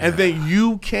attraction, Yep. and then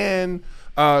you can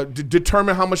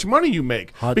determine how much money you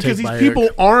make. Hot Because take these by people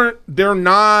Erik. they're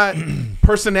not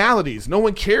personalities. No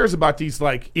one cares about these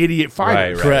like idiot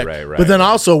fighters. Right. Correct. But then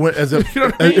also,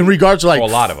 in regards to like Oh, a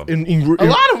lot of them. A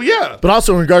lot of them, yeah. But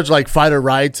also in regards to like fighter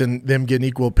rights and them getting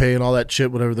equal pay and all that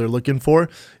shit, whatever they're looking for,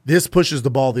 this pushes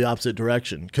the ball the opposite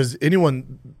direction. Because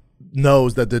anyone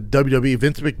knows that the WWE,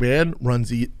 Vince McMahon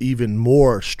runs even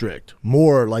more strict,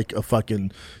 more like a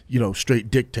fucking,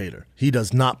 straight dictator. He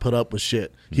does not put up with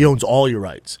shit. He owns all your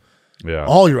rights. Yeah.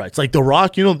 All your rights. Like The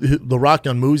Rock, The Rock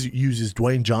on movies uses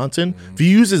Dwayne Johnson. If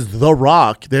he uses The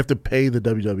Rock, they have to pay the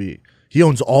WWE. He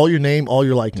owns all your name, all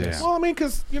your likeness. Well, I mean,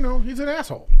 because, he's an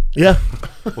asshole. Yeah.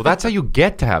 Well, that's how you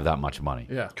get to have that much money.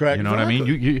 Yeah. Correct. You know what I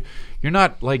mean? You're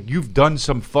not like you've done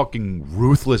some fucking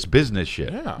ruthless business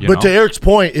shit. Yeah. you But know? to Eric's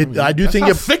point, I do That's think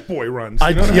how if Thick Boy runs.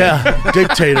 You know what I mean?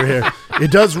 dictator here.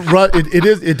 It does run.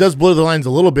 It does blur the lines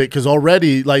a little bit because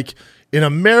already, like in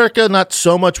America, not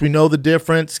so much. We know the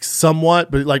difference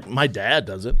somewhat, but like my dad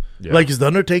doesn't. Yeah. Like, is the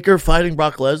Undertaker fighting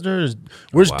Brock Lesnar?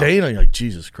 Where's wow. Dana? You're like,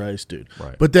 Jesus Christ, dude.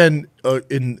 Right. But then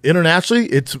internationally,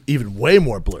 it's even way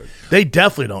more blurred. They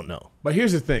definitely don't know. But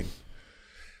here's the thing.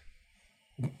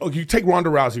 You take Ronda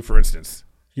Rousey, for instance.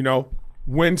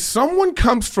 When someone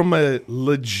comes from a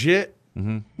legit,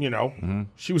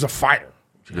 she was a fighter.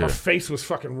 Her face was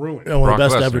fucking ruined. One of the Brock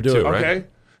best to ever Lesnar, do too, it. right? Okay?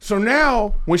 So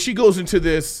now, when she goes into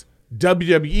this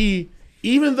WWE,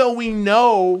 even though we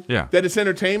know Yeah. that it's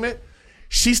entertainment,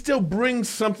 she still brings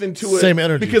something to it. Same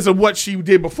energy. Because of what she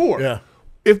did before. Yeah.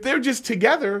 If they're just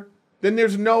together, then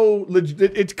there's no,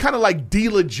 it kind of like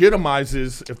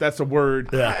delegitimizes, if that's a word.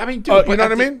 Yeah. I mean, dude, you know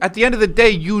what I mean? At the end of the day,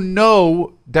 you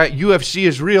know that UFC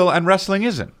is real and wrestling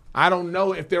isn't. I don't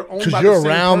know if they're owned Because by you're the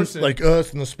same around person. like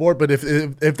us in the sport, but if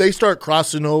they start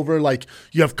crossing over, like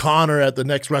you have Conor at the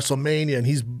next WrestleMania and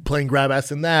he's playing grab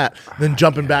ass in that, then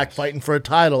jumping back fighting for a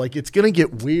title, like it's gonna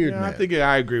get weird, Yeah, man. I think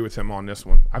I agree with him on this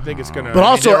one. I think it's gonna. but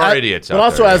also, there are idiots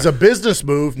out there, as yeah. a business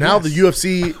move, now the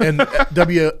UFC and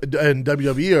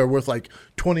WWE are worth like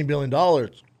 $20 billion.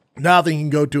 Now they can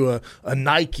go to a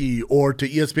Nike or to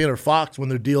ESPN or Fox when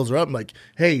their deals are up. I'm like,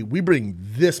 hey, we bring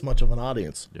this much of an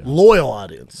audience, loyal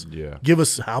audience. Yeah. Give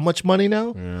us how much money now?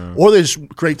 Or they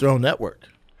just create their own network.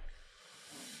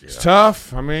 It's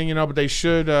tough. I mean, but they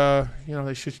should.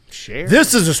 They should share.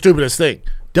 This is the stupidest thing.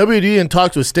 WD in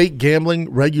talks with state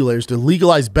gambling regulators to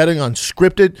legalize betting on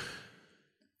scripted.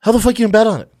 How the fuck you can bet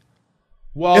on it?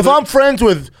 Well, If I'm friends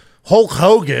with Hulk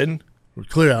Hogan,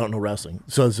 clearly I don't know wrestling,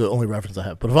 so it's the only reference I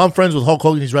have. But if I'm friends with Hulk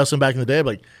Hogan, he's wrestling back in the day, I'm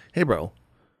like, hey, bro,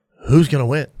 who's going to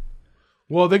win?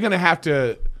 Well, they're gonna have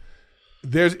to.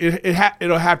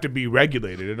 It'll have to be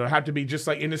regulated. It'll have to be just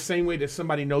like in the same way that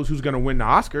somebody knows who's gonna win the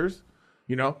Oscars.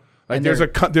 Like And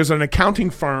there's an accounting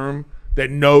firm that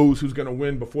knows who's gonna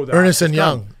win before the Ernest Oscars and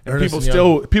Young. come. And Ernest and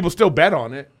Young. people still bet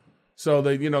on it. So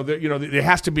there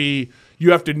has to be.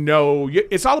 You have to know.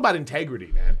 It's all about integrity,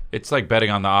 man. It's like betting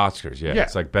on the Oscars. Yeah. Yeah.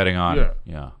 It's like betting on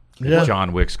Yeah.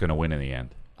 John Wick's going to win in the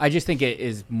end. I just think it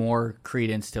is more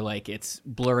credence to like it's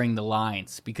blurring the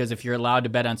lines because if you're allowed to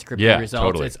bet on scripted results,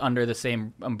 totally. it's under the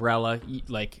same umbrella.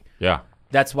 Like Yeah.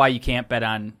 that's why you can't bet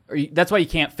on, that's why you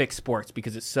can't fix sports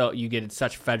because it's so you get in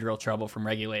such federal trouble from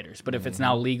regulators. But if it's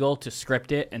now legal to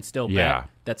script it and still bet,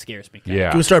 that scares me. Yeah.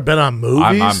 Do we start betting on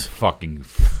movies? I'm fucking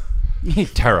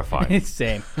terrified.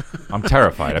 Same. I'm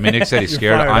terrified. I mean, Nick said he's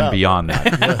scared. fired I'm up. beyond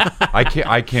that.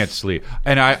 I can't sleep.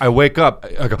 And I wake up.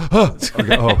 I go,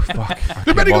 oh fuck.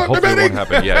 Hopefully it won't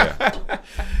happen. Yeah.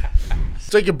 Let's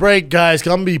take a break, guys.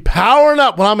 'Cause I'm going to be powering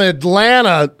up when I'm in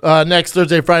Atlanta next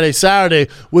Thursday, Friday,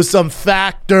 Saturday with some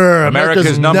Factor.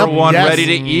 America's number one yes.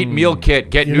 ready-to-eat meal kit.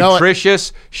 Get You know it.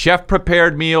 nutritious,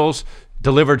 chef-prepared meals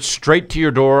delivered straight to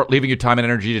your door, leaving you time and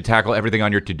energy to tackle everything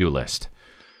on your to-do list.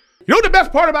 You know what the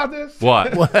best part about this?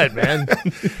 What? What, man?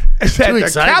 Is that Too the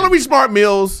exciting. Calorie Smart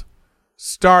meals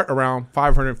start around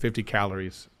 550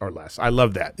 calories or less. I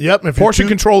love that. Yep. If you're Portion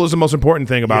control is the most important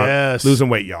thing about Yes. losing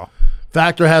weight, y'all.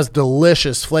 Factor has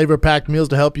delicious flavor-packed meals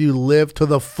to help you live to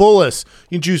the fullest.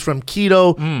 You can choose from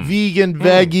keto, vegan,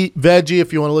 veggie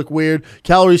if you want to look weird,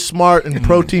 calorie smart, and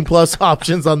protein plus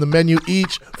options on the menu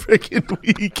each freaking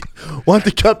week. Want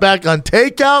to cut back on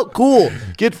takeout? Cool.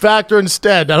 Get Factor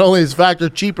instead. Not only is Factor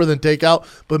cheaper than takeout,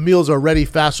 but meals are ready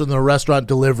faster than a restaurant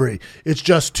delivery. It's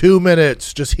just 2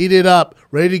 minutes. Just heat it up,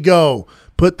 ready to go.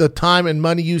 Put the time and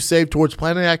money you save towards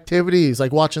planning activities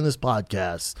like watching this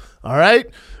podcast. All right?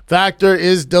 Factor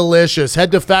is delicious.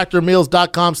 Head to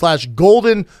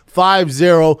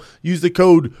factormeals.com/golden50. Use the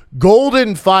code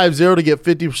golden50 to get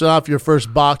 50% off your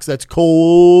first box. That's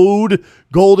code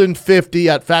golden50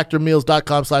 at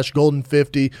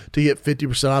factormeals.com/golden50 to get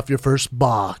 50% off your first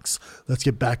box. Let's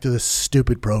get back to this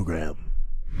stupid program.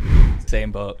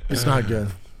 Same boat. It's not good.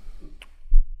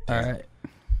 All right.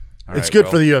 It's good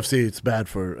for the UFC. It's bad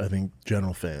for, I think,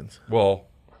 general fans. Well,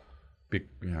 I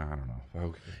don't know.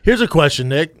 Okay. Here's a question,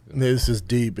 Nick. This is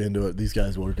deep into it. These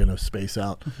guys were going to space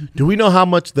out. Do we know how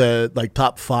much the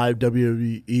top 5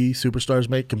 WWE superstars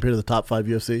make compared to the top 5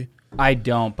 UFC? I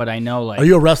don't, but I know Are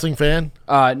you a wrestling fan?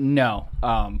 No.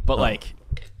 But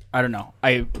I don't know.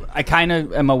 I kind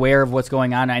of am aware of what's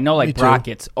going on. I know Brock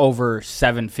gets over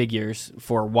 7 figures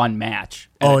for one match.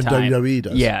 And WWE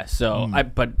does. Yeah. So,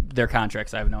 but their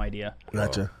contracts, I have no idea.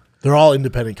 Gotcha. They're all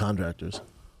independent contractors.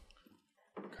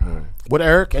 Would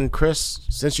Eric and Chris,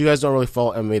 since you guys don't really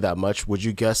follow MMA that much, would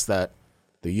you guess that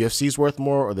the UFC is worth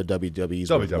more or the WWE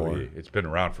is worth more? WWE. It's been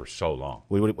around for so long.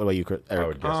 What about you, Chris? Eric? I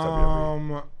would guess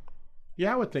WWE.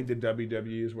 Yeah, I would think the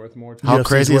WWE is worth more. Too. How UFC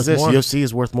crazy is is this? worth more? UFC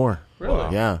is worth more. Really? Wow.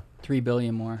 Yeah. $3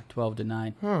 billion more, 12 to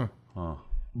 9.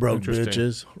 Broke Interesting.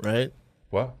 bitches, right?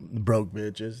 What? Broke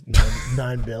bitches.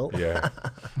 9 bill. Yeah.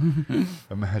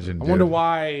 Imagine. I wonder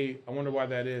why. I wonder why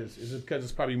that is. Is it because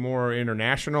it's probably more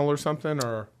international or something,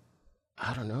 or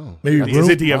I don't know. Maybe is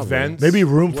it the probably. events? Maybe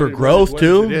room for What growth,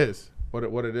 too? It is.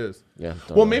 What it is. Yeah.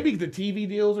 Well, maybe the TV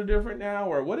deals are different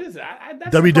now, or what is it?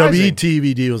 That's WWE surprising.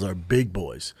 TV deals are big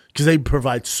boys because they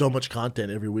provide so much content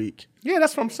every week. Yeah,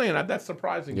 that's what I'm saying. That's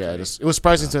surprising. Yeah, to me. it was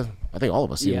surprising to I think all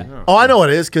of us. Yeah. Even. Oh, I know what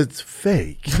it is because it's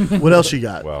fake. What else you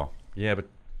got? Well, yeah, but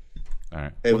all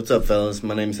right. Hey, what's up, fellas?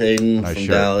 My name's Hayden Nice from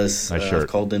shirt. Dallas. Nice I've shirt.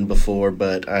 called in before,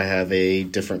 but I have a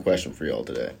different question for y'all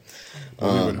today. We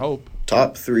would hope.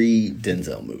 Top 3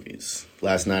 Denzel movies.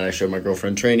 Last night I showed my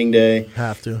girlfriend Training Day.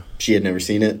 Have to. She had never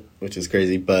seen it, which is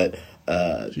crazy, but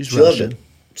She's she loved Russian. it.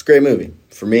 It's a great movie.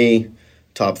 For me,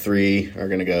 top 3 are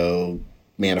going to go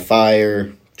Man of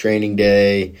Fire, Training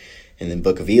Day, and then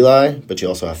Book of Eli. But you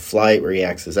also have Flight, where he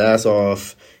acts his ass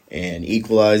off, and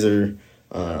Equalizer.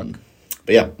 But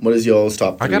yeah, what is y'all's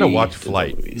top 3? I gotta watch Denzel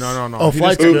Flight. movies? No. Oh, He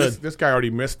Flight's just- good. This guy already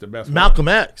missed the best one. Malcolm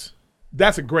X.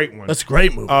 That's a great one. That's a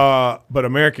great movie. But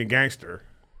American Gangster.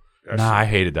 Nah, I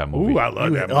hated that movie. Ooh, I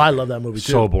love that Oh, movie. I love that movie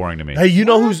too. So boring to me. Hey, you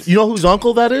know whose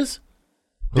uncle that is?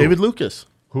 David Lucas.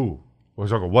 Who?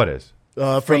 What's uncle? What is?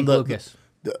 From Frank the, Lucas.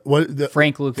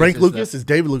 Frank Lucas Frank is Lucas the- is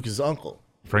David Lucas' uncle.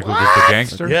 Frank Lucas, the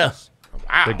gangster? Yeah.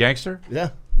 The gangster? Yeah.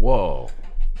 Whoa.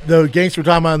 The gangster we're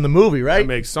talking about in the movie, right? That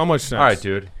makes so much sense. All right,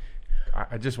 dude.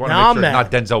 I just want to Now make I'm sure mad.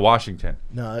 it's not Denzel Washington.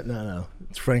 No.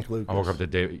 It's Frank Lucas. I woke up to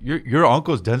David. Your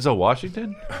uncle's Denzel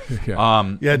Washington?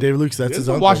 Yeah, David Lucas. That's his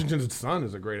Denzel uncle. Washington's son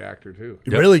is a great actor too.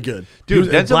 Really good. Dude, He was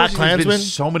in Denzel Black Washington's been in Klansman.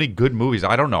 so many good movies.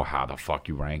 I don't know how the fuck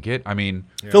you rank it. I mean,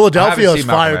 I Philadelphia's haven't seen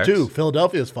Malcolm fire X. too.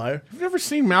 Philadelphia's fire. You've never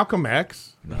seen Malcolm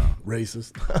X?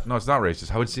 Racist. No, it's not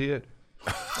racist. I would see it.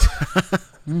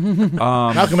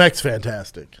 Malcolm X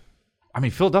fantastic. I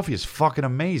mean, Philadelphia is fucking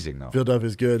amazing, though.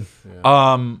 Philadelphia's good. He's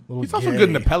also good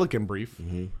in the Pelican Brief.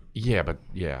 Yeah, but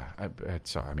yeah, I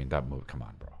mean that movie. Come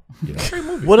on, bro. You know?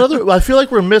 What other? I feel like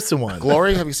we're missing one.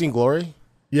 Glory? Have you seen Glory?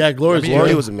 Yeah, Glory's Glory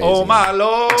good. was amazing. Oh my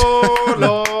Lord,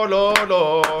 Lord.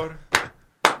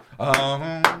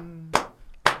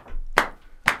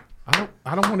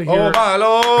 I don't want to Oh hear. my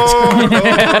Lord,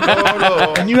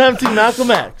 Lord. And you haven't seen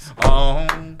Malcolm X.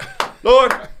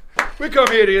 Lord, we come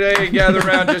here today and gather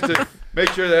around just to make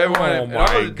sure that everyone. Oh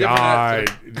my God!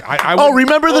 I Oh, would-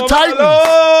 remember the Titans? Lord.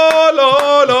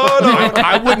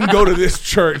 I wouldn't go to this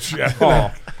church at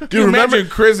all. Do you remember-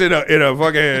 imagine Chris in a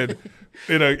fucking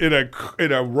in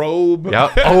a robe?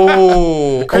 Yeah.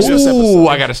 Oh, Christmas episode.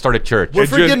 I got to start a church. We're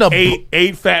And freaking just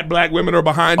eight fat black women are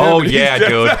behind him. Oh and he's yeah, just-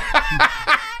 dude.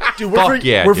 Dude, Fuck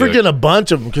yeah, we're dude. forgetting a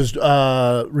bunch of them because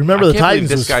remember the can't believe Titans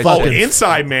this was guy fucking. said-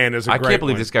 Inside Man is a I great can't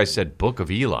believe one. this guy said Book of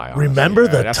Eli. honestly. Remember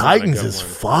the that's not a Titans good is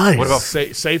one. fine. What about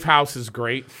Safe House is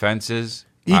great. Fences?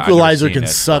 Equalizer I've never can seen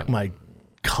it, suck but my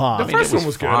cock. The first it was one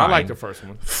was good. I fine. like the first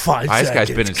one. 5 This seconds.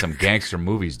 guy's been in some gangster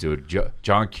movies, dude.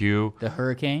 John Q. The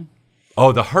Hurricane.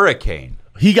 Oh, The Hurricane.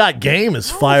 He got game as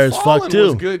fire as Fallen fuck too.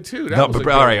 was good too. That No, was a but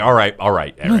good all right,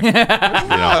 Eric.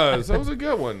 That was a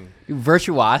good one.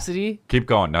 Virtuosity. Keep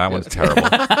going. No, that one's terrible.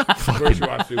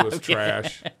 Virtuosity was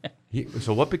trash.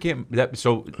 So what became that?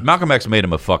 So Malcolm X made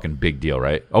him a fucking big deal,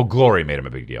 right? Oh, Glory made him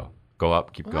a big deal. Go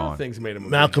up, keep A lot going. of things made him.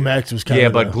 Malcolm X was kind Yeah,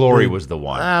 of but Glory was the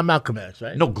one. Malcolm X,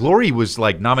 right? No, Glory was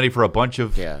like nominated for a bunch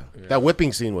of That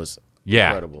whipping scene was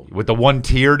incredible. with the one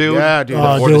tear, dude. Yeah, dude.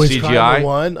 Before dude, the he's kind of CGI.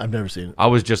 one. I've never seen it. I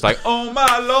was just like, oh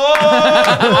my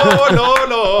lord,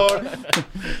 Lord.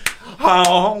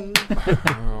 Oh.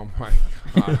 Oh my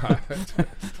god.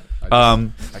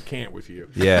 I can't with you.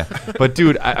 Yeah, but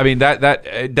dude, I mean that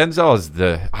Denzel is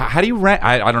the. How do you rank?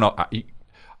 I don't know.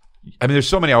 I mean, there's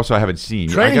so many also I haven't seen.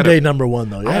 Training Day #1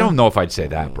 though. Yeah? I don't know if I'd say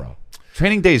that, bro.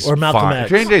 Training Day's Or Malcolm fine. X.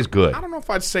 Training Day's good. I don't know if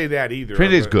I'd say that either.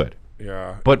 Training Day's but- good.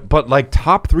 Yeah. But like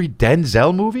top 3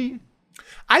 Denzel movie?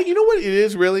 You know what it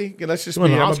is really? Let's just be.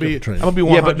 won I'm an gonna Oscar be. for I'm Training. gonna be. Yeah,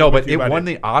 but 100 no, with but you it about won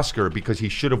the Oscar because he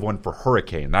should have won for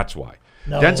Hurricane. That's why.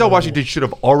 No. Denzel Washington should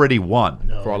have already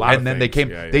won. For a lot of and then they things. came.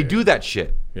 Yeah, they yeah, do that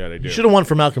shit. Yeah, they do. You should have won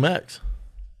for Malcolm X.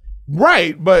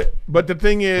 Right, but the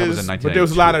thing was is, in but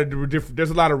there's a lot of there's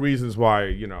a lot of reasons why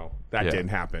that Yeah. didn't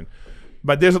happen.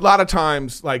 But there's a lot of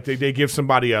times like they give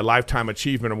somebody a lifetime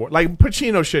achievement award. Like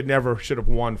Pacino should have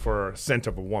won for Scent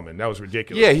of a Woman. That was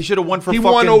ridiculous. Yeah, he should have won for He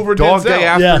fucking won over Dog Denzel. Day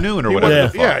Yeah. Afternoon or He whatever. won, the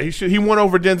fuck. yeah, he won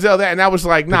over Denzel that, and that was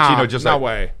like Pacino just no like,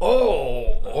 way. Oh,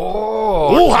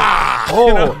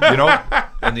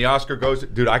 and the Oscar goes,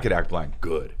 dude. I could act blind.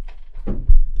 Good.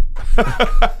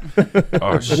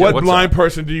 Oh, shit, What what's blind that?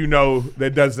 person do you know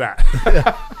that does that?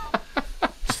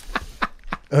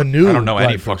 A new. I don't know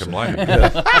any black fucking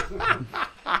person. blind.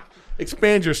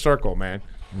 Expand your circle, man.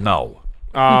 No.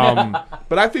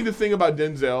 But I think the thing about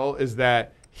Denzel is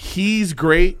that he's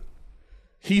great.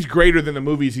 He's greater than the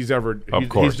movies he's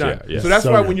course, done. yeah. So that's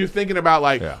So why good. when you're thinking about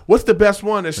like Yeah. what's the best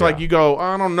one, it's like Yeah. you go,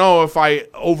 I don't know if I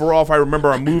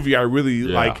remember a movie I really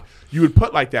like. You would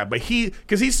put like that, but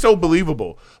because he's so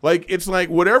believable. Like it's like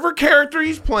whatever character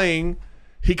he's playing,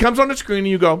 he comes on the screen and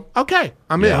you go, okay,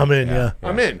 I'm in. I'm in. Yeah.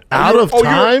 I'm in. Out of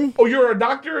time? You're a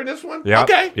doctor in this one? Yeah,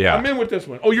 Okay. yeah. I'm in with this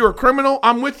one. Oh, you're a criminal?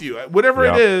 I'm with you. Whatever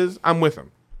Yeah. it is, I'm with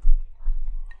him.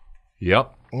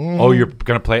 Yep. Oh, you're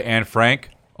gonna play Anne Frank?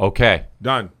 Okay.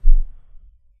 Done.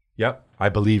 Yep. I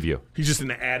believe you. He's just in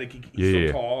the attic. He's Yeah.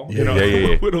 so tall.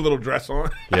 Yeah. With a little dress on.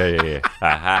 Yeah.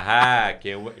 Ha ha ha!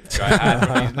 Can't wait. Try hide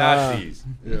from these Nazis.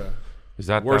 Yeah. Is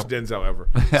that Worst Denzel ever.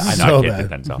 I So know. I can't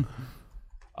bad. do Denzel.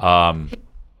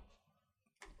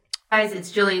 Guys,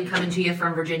 it's Jillian coming to you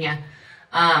from Virginia.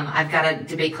 I've got a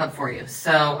debate club for you.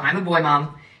 So I'm a boy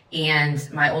mom, and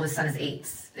my oldest son is 8,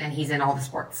 and he's in all the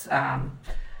sports: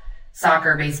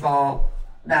 soccer, baseball,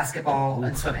 basketball,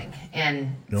 and swimming.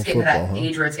 And No it's getting to that football, huh?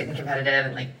 age where it's getting competitive,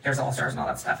 and like there's all stars and all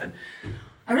that stuff. And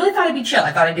I really thought I'd be chill.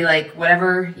 I thought I'd be like,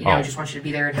 whatever, I just want you to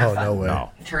be there and have Oh, fun. no way.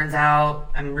 No. It turns out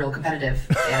I'm real competitive,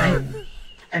 and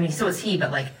I mean, so is he.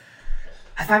 But like,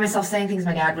 I find myself saying things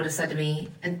my dad would have said to me,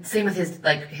 and same with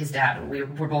his dad. We're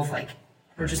both like,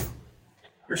 we're too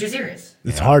serious.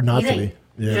 It's hard not He's to 8. be.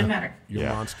 Shouldn't Yeah. matter. You're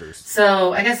monsters.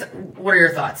 So I guess, what are your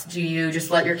thoughts? Do you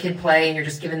just let your kid play and you're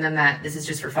just giving them that this is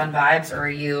just for fun vibes, or are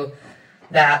you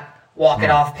that walk it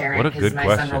off parent? What a Because good my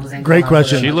question. son rolled his ankle. Great and I was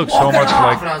question. like, She looks "Walk so it much off,"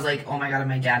 like- and I was like, oh my god, I'm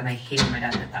my dad, and I hated when my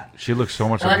dad did that. She looks so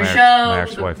much I love like your my, show. my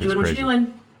ex-wife. Do It's what crazy. you're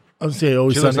doing. I would say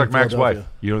always. She looks Sunny like in my ex-wife.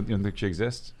 Philadelphia. You don't think she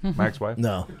exists? My ex-wife?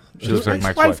 No. She looks like Your my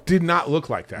ex-wife ex-wife. did not look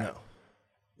like that.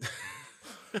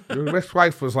 Your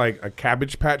ex-wife was like a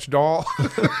Cabbage Patch doll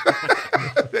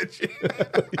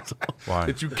Why?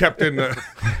 that you kept in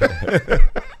the.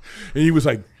 And he was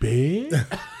like, babe?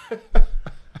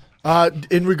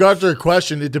 In regards to your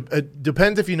question, it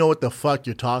depends if you know what the fuck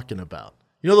you're talking about.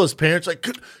 You know those parents like,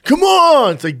 come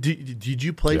on! It's like, did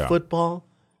you play Yeah. football?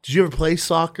 Did you ever play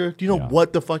soccer? Do you know Yeah.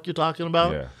 what the fuck you're talking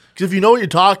about? Yeah. Because if you know what you're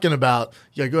talking about,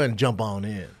 yeah, go ahead and jump on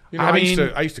in. You know, I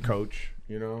I used to coach,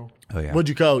 you know. Oh, yeah. What'd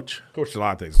you coach? Coached a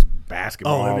lot of things: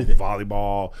 basketball, everything.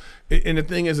 volleyball. And the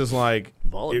thing is like,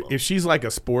 Volleyball. if she's like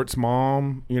a sports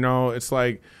mom, you know, it's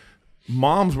like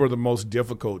moms were the most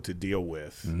difficult to deal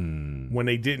with when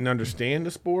they didn't understand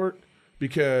the sport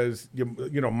because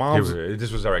you know moms.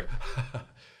 This was Eric.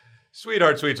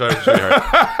 Sweetheart.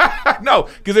 No,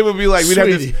 because it would be like we'd have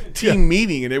Sweetie. this team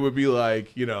meeting, and it would be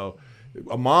like, you know,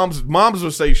 moms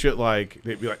would say shit like,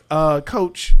 they'd be like,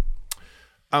 coach,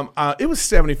 It was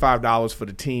 $75 for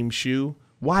the team shoe.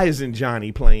 Why isn't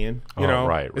Johnny playing? You know,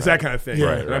 it's that kind of thing.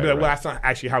 Yeah. And I'd be like, well, that's not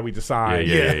actually how we decide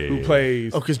who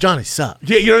plays. Oh, because Johnny sucks.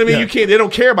 Yeah, you know what I mean. You can't. They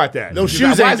don't care about that. Those She's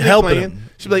shoes like, why ain't is he helping playing? him.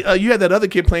 She'd be like, you had that other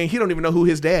kid playing. He don't even know who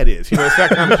his dad is. You know, it's that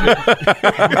kind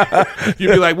of shit. You'd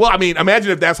be like, well, I mean,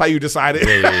 imagine if that's how you decided.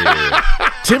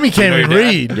 Timmy can't even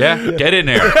read. Yeah, get in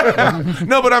there.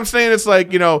 No, but I'm saying it's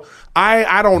like, you know,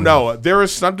 I don't know. There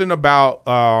is something about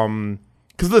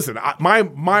because listen, my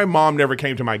mom never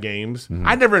came to my games.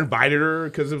 I never invited her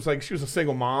because it was like she was a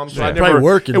single mom, so I never. Probably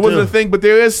working. It wasn't a thing, but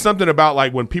there is something about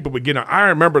like when people would get on. I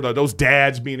remember those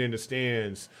dads being in the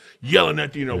stands yelling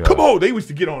at come on. They used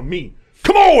to get on me.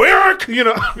 Come on, Eric. You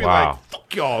know, I'd be like,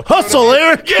 fuck y'all. Hustle,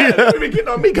 Eric. Yeah, they be getting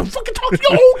on me. Come fucking talk to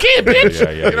your old kid,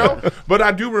 bitch. You know, but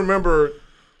I do remember.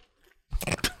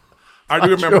 I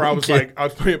was like, I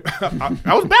was playing,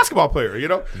 I was a basketball player, you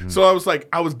know? So I was like,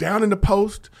 I was down in the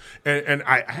post and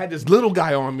I had this little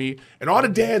guy on me and all the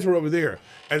dads were over there.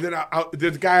 And then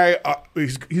this guy,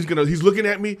 he's looking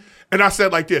at me and I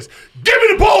said like this, give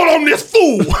me the ball on this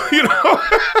fool, you know?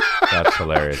 That's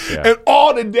hilarious, yeah. And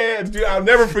all the dads, dude, I'll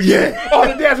never forget. All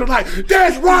the dads were like,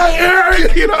 that's right,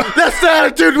 Eric, you know? That's the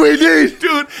attitude we need.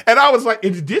 Dude, and I was like,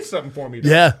 it did something for me. Though.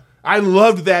 Yeah. I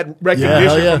loved that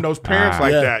recognition from those parents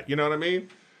like Yeah. that. You know what I mean?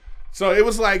 So it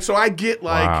was like, so I get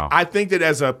like, I think that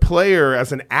as a player,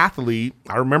 as an athlete,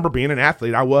 I remember being an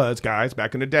athlete. I was, guys,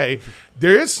 back in the day.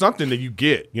 There is something that you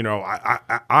get, you know.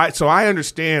 So I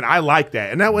understand. I like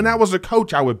that. And that when I was a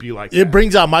coach, I would be like, it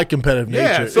brings out my competitive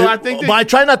nature. Yeah. So I think, but I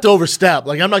try not to overstep.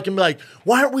 Like I'm not gonna be like,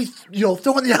 why aren't we,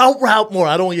 throwing the out route more?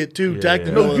 I don't want to get too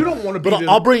technical. No, you don't want to be. But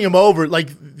I'll bring him over. Like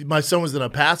my son was in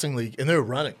a passing league, and they were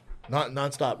running. Not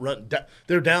nonstop running.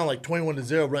 They're down like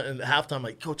 21-0 running at halftime.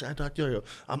 Like, Coach, I talked to you.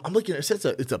 I'm looking at it.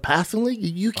 It's a passing league.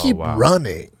 You keep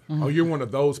running. Oh, you're one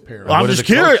of those parents. I'm just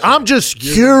curious. I'm just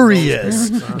curious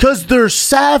because they're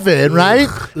 7, right?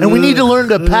 And we need to learn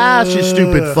to pass. You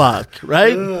stupid fuck,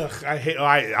 right?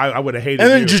 I would have hated. And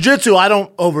then you. jiu-jitsu, I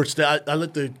don't overstep. I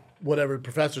let the whatever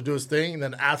professor do his thing, and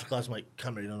then after class, I'm like,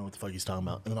 come here, you don't know what the fuck he's talking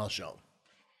about, and then I'll show him.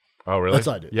 Oh, really? That's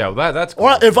what I do. Yeah, well, that's cool.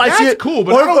 Or if I see it, cool,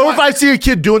 but or if I see a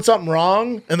kid doing something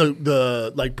wrong, and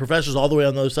the like professor's all the way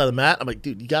on the other side of the mat, I'm like,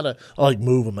 dude, you gotta. I'll like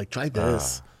move. I'm like, try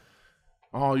this.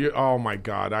 Oh my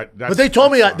God! But they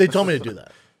told me to do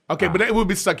that. Okay, but it would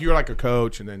be stuck. You're like a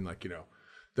coach, and then like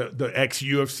the ex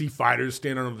UFC fighters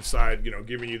standing on the side,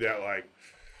 giving you that like.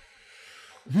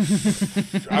 I would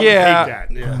hate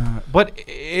that. Yeah. But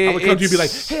I would come to you and be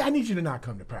like, "Hey, I need you to not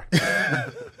come to practice."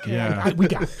 We got it.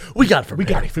 We got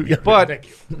it. But thank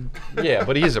you. Yeah,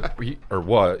 but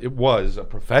it was a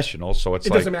professional, so it's It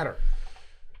like doesn't matter.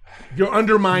 You're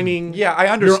undermining. Yeah, I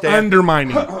understand. You're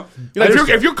undermining.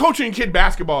 If you're coaching kid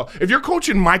basketball, if you're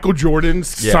coaching Michael Jordan's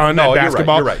son at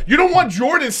basketball, you're right. You don't want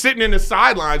Jordan sitting in the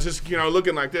sidelines just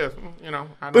looking like this.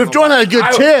 But if Jordan had a good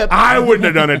tip, I wouldn't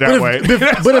have done it that way.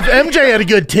 But if MJ had a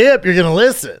good tip, you're gonna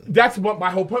listen. That's what my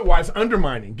whole point was.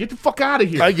 Undermining. Get the fuck out of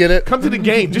here. I get it. Come to the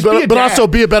game. Just be a dad. But also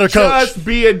be a better coach. Just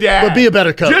be a dad. But be a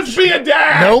better coach. Just be a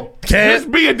dad. Nope. Can't.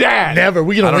 Just be a dad. Never.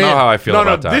 We're gonna I don't win. know how I feel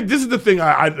about that. This is the thing.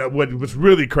 What was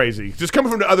really crazy. Just coming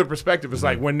from the other perspective is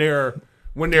like when they're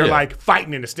like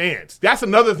fighting in the stands. That's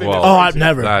another thing. Well, that's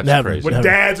crazy. Never. Crazy. When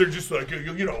dads are just like,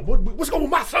 what's going with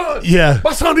my son? Yeah.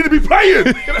 My son need to be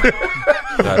playing.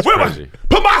 That's crazy.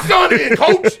 Put my son in,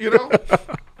 coach.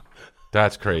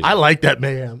 That's crazy. I like that,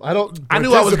 man. I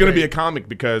knew I was going to be a comic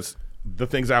because the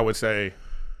things I would say,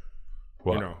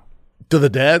 to the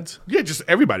dads? Yeah, just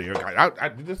everybody.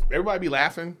 Everybody be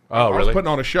laughing. Oh, I was really? putting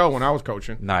on a show when I was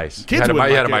coaching. Nice. Kids you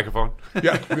wouldn't had a like it. microphone?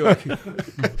 Yeah. Be like,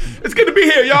 it's good to be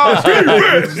here, y'all.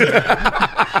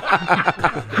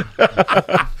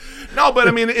 No, but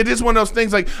I mean, it is one of those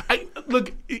things. Like,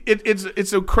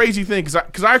 it's a crazy thing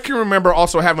because I can remember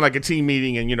also having like a team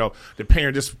meeting and the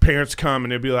parents come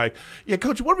and they'd be like, "Yeah,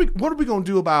 coach, what are we going to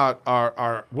do about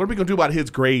what are we going to do about his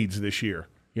grades this year?"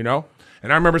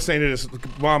 And I remember saying to this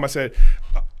mom, I said,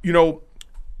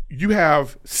 you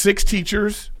have 6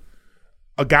 teachers,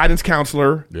 a guidance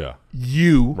counselor,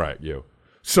 you. Right, you.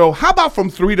 So how about from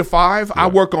 3 to 5, I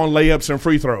work on layups and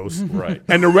free throws. Right.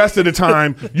 And the rest of the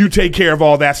time, you take care of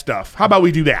all that stuff. How about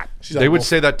we do that? They would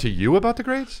say that to you about the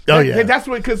grades? Oh, yeah. That's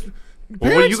what, because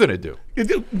what are you going to do?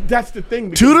 That's the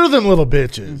thing. Tutor them little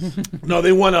bitches. No,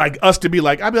 they want like us to be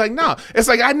like, I'd be like, no. It's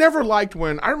like I never liked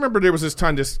when, I remember there was this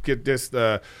time it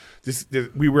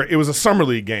was a summer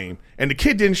league game and the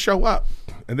kid didn't show up.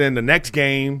 And then the next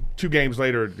game, 2 games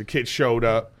later, the kid showed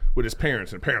up with his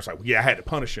parents, and the parents like, yeah, I had to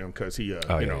punish him because he, And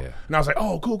I was like,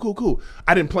 oh, cool.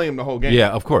 I didn't play him the whole game. Yeah,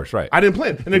 of course, right. I didn't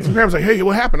play him. And then the parents like, hey,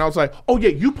 what happened? I was like, oh yeah,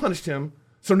 you punished him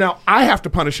So now I have to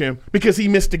punish him because he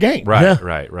missed the game. Right, Yeah.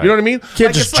 right. You know what I mean?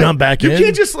 Can't just jump back in. You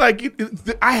can't just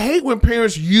I hate when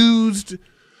parents used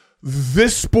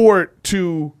this sport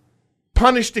to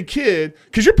punish the kid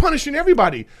because you're punishing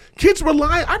everybody. Kids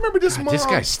rely. I remember this mom. This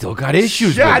guy's still got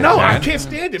issues. Yeah, with I know. It, man. I can't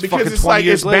stand it It's because fucking it's 20 like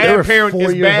years it's later. bad They were parent. 4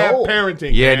 It's years bad old.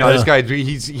 parenting. Yeah, man. no, this guy,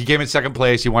 he came in second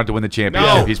place. He wanted to win the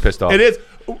championship. No, He's pissed off. It is.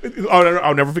 Oh, no,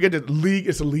 I'll never forget the league.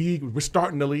 It's a league. We're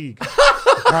starting the league.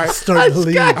 All right, Start the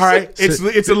league. All right,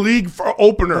 it's a league for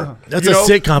opener. That's You a know,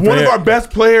 sitcom. One of our best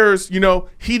players,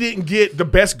 he didn't get the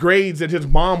best grades that his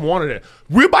mom wanted it.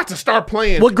 We're about to start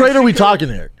playing. What grade are we talking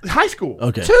here? High school.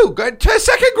 Okay.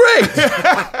 Second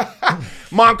grade.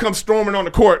 Mom comes storming on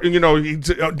the court, and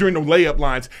during the layup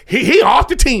lines, he off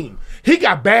the team. He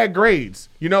got bad grades,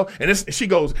 and she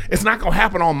goes, it's not going to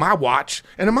happen on my watch.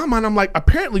 And in my mind, I'm like,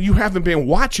 apparently you haven't been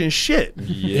watching shit.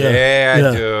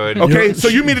 Yeah, dude. Okay, so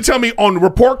you mean to tell me on the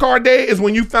report card day is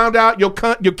when you found out your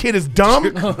kid is dumb?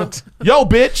 Yo,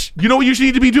 bitch, you know what you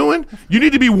need to be doing? You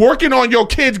need to be working on your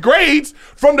kid's grades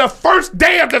from the first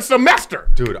day of the semester.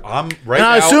 Dude, I'm right And now.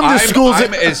 I assume the schools-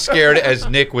 I'm as scared as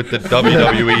Nick with the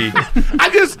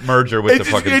WWE merger with the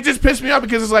fucking. It just pissed me off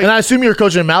because it's like. And I assume you're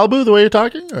coaching in Malibu the way you're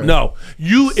talking? Or? No,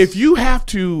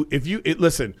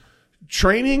 listen,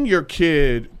 training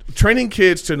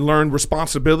kids to learn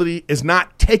responsibility is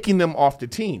not taking them off the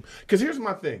team. Because here's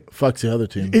my thing. Fucks the other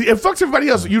team. It fucks everybody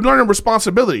else. You learn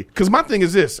responsibility. Because my thing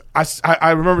is this.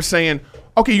 I remember saying,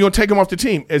 okay, you're going to take him off the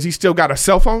team. Has he still got a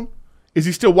cell phone? Is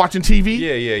he still watching TV?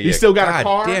 Yeah. He still got a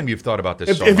car? Damn, you've thought about this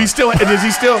If much. he still, does he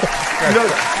still,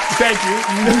 thank you.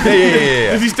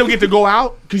 Yeah. Does he still get to go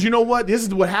out? Because you know what? This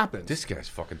is what happens. This guy's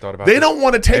fucking thought about They this don't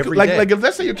want to take, every like day. if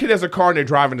let's say your kid has a car and they're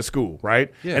driving to school, right?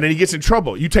 Yeah. And then he gets in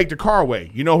trouble. You take the car away.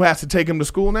 You know who has to take him to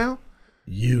school now?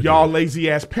 Y'all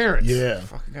lazy ass parents. Yeah.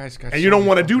 Fucking guys got And you don't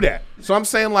want to do that. So I'm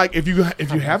saying, like, if you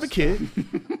have a kid,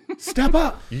 step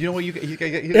up. You know what you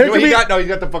got? No, you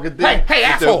got the fucking thing. Hey, with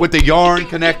asshole. with the yarn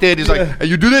connected. He's like, hey,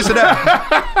 you do this and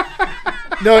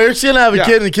that. No, Eric's going to have a Yeah.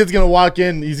 kid, and the kid's going to walk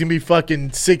in. He's going to be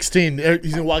fucking 16. He's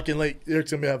going to walk in late.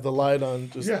 Eric's going to have the light on,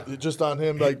 just on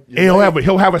him. Like, And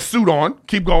he'll have a suit on.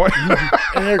 Keep going.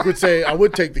 and Eric would say, I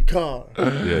would take the car.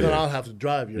 Then yeah. I'll have to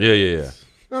drive you. Yeah.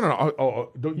 No.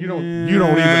 You don't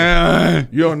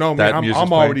know me. That music's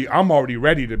I'm already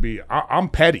ready to be. I'm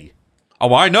petty.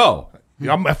 Oh, I know.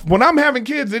 When I'm having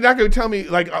kids, they're not going to tell me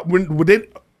like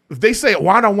if they say,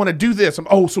 "Well, I don't want to do this."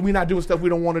 So we're not doing stuff we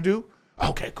don't want to do.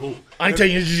 Okay, cool. I ain't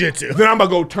taking you to jiu-jitsu. Then I'm gonna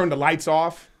go turn the lights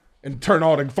off and turn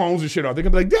all the phones and shit off. They're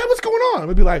gonna be like, "Dad, what's going on?" I'm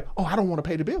gonna be like, "Oh, I don't want to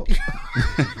pay the bill."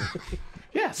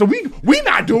 Yeah, so we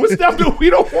not doing stuff that we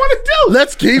don't want to do.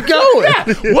 Let's keep going.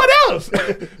 Yeah, what else?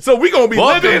 So we gonna be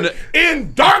living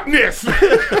in darkness.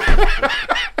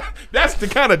 That's the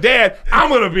kind of dad I'm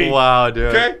gonna be. Wow,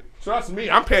 dude. Okay, trust me,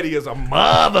 I'm petty as a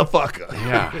motherfucker.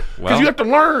 Yeah, Because you have to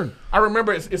learn. I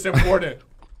remember it's important.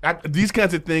 These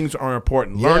kinds of things are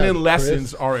important. Learning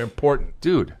lessons are important.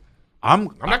 Dude, I'm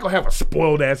not gonna have a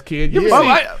spoiled ass kid. You ever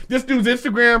Yeah. see this dude's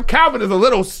Instagram? Calvin is a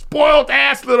little spoiled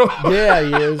ass little. Yeah,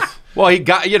 he is. well, he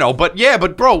got,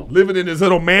 but bro. Living in his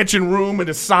little mansion room and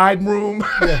his side room.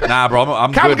 Nah, bro,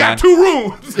 I'm Calvin good, man. got 2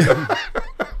 rooms.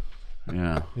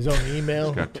 Yeah. His own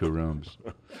email. Got 2 rooms.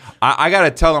 I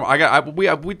gotta tell him.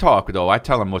 We talk though. I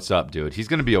tell him what's up, dude. He's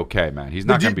gonna be okay, man. He's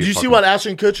not gonna be. Did you see what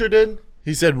Ashton Kutcher did?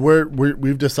 He said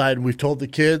we've decided, we've told the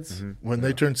kids when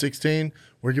they turn 16,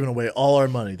 we're giving away all our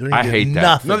money. They're gonna I get hate that.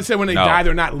 nothing. No, they say when they die,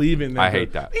 they're not leaving. I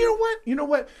hate that. You know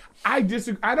what? I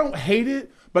disagree. I don't hate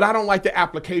it, but I don't like the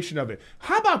application of it.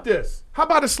 How about this? How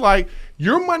about it's like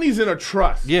your money's in a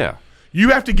trust. Yeah.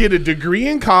 You have to get a degree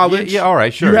in college. Yeah, all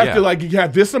right, sure, You have yeah. to you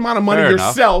have this amount of money Fair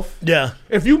enough. yourself. Yeah.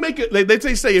 If you make it,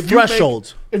 they say if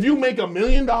Thresholds. if you make $1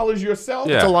 million yourself,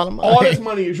 Yeah. That's a lot of money. all this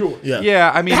money is yours. Yeah.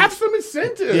 Yeah, I mean, Have some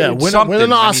incentive. Yeah, win something.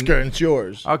 an I Oscar mean- and it's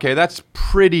yours. okay, that's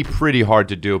pretty hard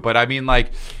to do. But I mean,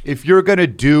 like, if you're gonna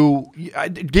do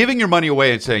giving your money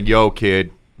away and saying, "Yo,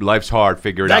 kid, life's hard,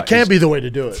 figure it out," That can't is be the way to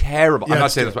do it. terrible. Yeah, I'm not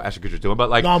it's saying that's what Ashton Kutcher's doing, but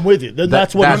like, No, I'm with you.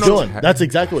 That's what he's doing. ter- That's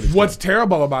exactly what he's What's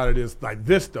terrible about it is like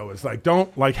this though. It's like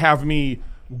don't have me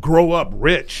grow up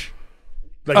rich.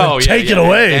 Like take it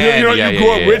away. you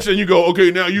grow up rich and you go okay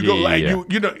now you go Yeah, like yeah.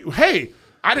 you know hey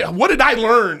what did I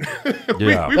learn?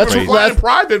 Yeah. we That's were what- flying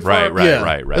private Right, for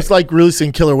right. It's like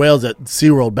releasing killer whales at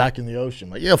SeaWorld back in the ocean.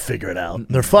 Like, you'll figure it out.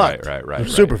 They're fucked. Right. They're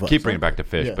super fucked. Keep bringing it back to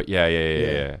fish, Yeah. but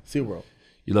yeah. SeaWorld.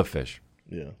 You love fish.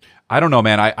 Yeah. I don't know,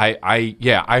 man.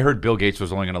 I heard Bill Gates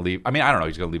was only going to leave. I mean, I don't know.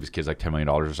 He's going to leave his kids like $10 million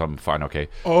or something. Fine, okay,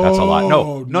 that's a lot.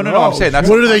 No. I'm saying that's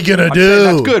What are they gonna I'm do?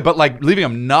 saying that's good, but like leaving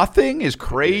them nothing is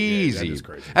crazy. that is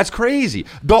crazy. That's crazy.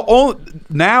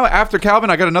 Now after Calvin,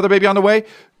 I got another baby on the way.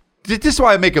 This is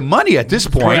why I'm making money at this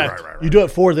point. Correct. You do it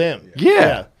for them.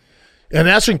 Yeah. And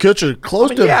Ashton Kutcher,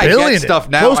 close to I a get billion. stuff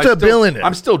now. Close to a billion.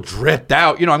 I'm still dripped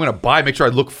out. I'm going to buy, make sure I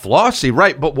look flossy,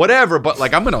 right? But whatever. But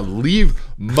like, I'm going to leave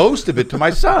most of it to my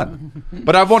son.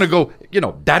 But I want to go.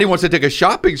 Daddy wants to take a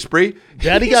shopping spree.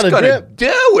 Daddy He's got a gonna dip.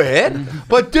 do it.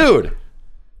 But dude,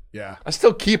 Yeah. I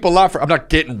still keep a lot I'm not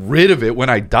getting rid of it when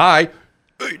I die.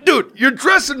 Dude, you're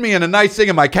dressing me in a nice thing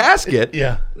in my casket.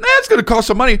 Yeah. That's going to cost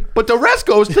some money, but the rest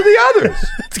goes to the others.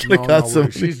 It's going to cost some.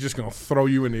 She's just gonna throw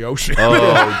you in the ocean. Oh,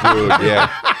 dude,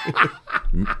 yeah.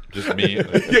 Just me.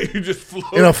 Yeah, you just float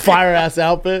In a fire ass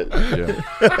outfit.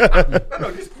 Yeah.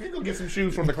 No, just you go get some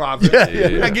shoes from the closet. Yeah.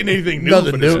 You're not getting anything new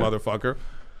Nothing for this new. motherfucker.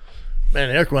 Man,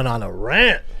 Eric went on a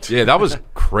rant. Yeah, that was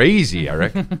crazy,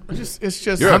 Eric. It's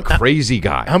just You're a crazy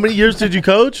guy. How many years did you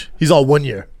coach? He's all 1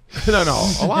 year. no,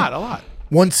 a lot.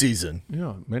 1 season.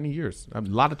 Yeah, many years. A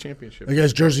lot of championships. I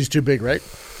guess jersey's too big, right?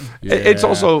 It's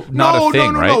also not a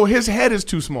thing, right? No, his head is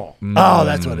too small. Oh,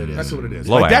 that's what it is. That's what it is.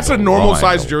 Low That's a angle, normal low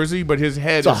size angle. jersey, but his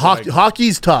head So is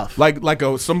hockey's tough. like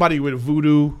somebody with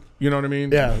voodoo. You know what I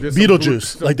mean? Yeah, There's some Beetlejuice.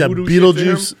 some Like that voodoo shit to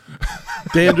him. Beetlejuice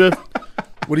dandruff.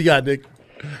 What do you got, Nick?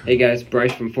 Hey guys,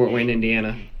 Bryce from Fort Wayne,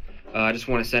 Indiana. I just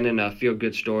want to send in a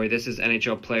feel-good story. This is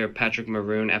NHL player Patrick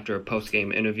Maroon after a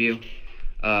post-game interview.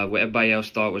 What everybody else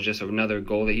thought was just another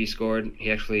goal that he scored.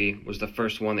 He actually was the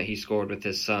first one that he scored with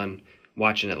his son,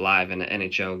 watching it live in an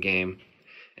NHL game.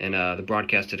 And the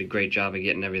broadcast did a great job of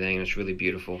getting everything, and it's really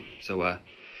beautiful. So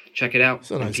check it out.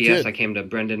 That's a And nice P.S. kid. I came to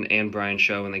Brendan and Brian's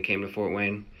show when they came to Fort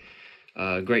Wayne.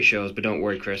 Great shows, but don't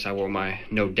worry, Chris. I wore my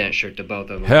no dent shirt to both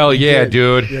of them. Hell yeah,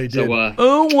 dude. Yeah, he did. So,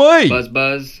 Oh, wait.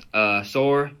 buzz,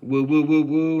 soar, woo, woo, woo,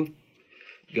 woo.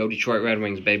 Go Detroit Red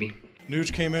Wings, baby.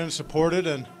 Nuge came in and supported,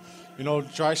 and,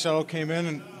 Draisaitl came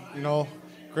in and,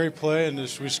 great play, and we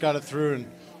just got it through.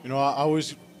 And, I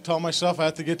always tell myself I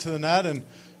have to get to the net, and,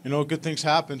 good things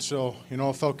happen. So,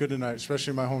 it felt good tonight,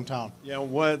 especially in my hometown. Yeah,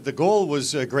 the goal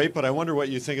was great, but I wonder what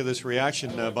you think of this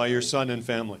reaction by your son and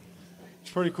family.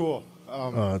 It's pretty cool.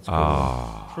 That's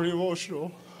Pretty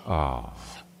emotional.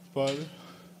 But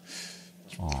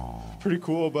pretty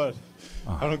cool, but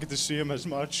I don't get to see him as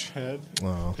much, and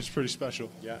it's pretty special.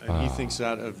 Yeah, and he thinks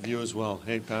that of you as well.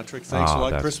 Hey, Patrick, thanks a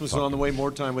lot. Christmas is on the way.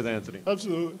 More time with Anthony.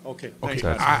 Absolutely. Okay, Okay, thanks,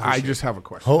 Patrick. I just have a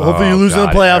question. Hopefully you lose in the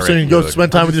God, playoffs Eric, and you go dude.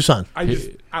 spend time with your son. I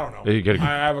don't know. You gotta- I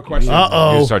have a question.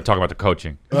 You start talking about the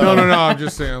coaching. No. I'm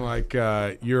just saying, like,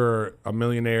 you're a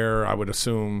millionaire, I would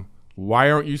assume.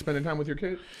 Why aren't you spending time with your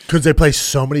kid? Because they play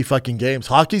so many fucking games.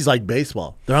 Hockey's like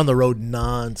baseball. They're on the road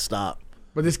nonstop.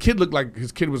 But this kid looked like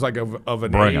his kid was like of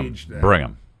an Bring him. age. that- Bring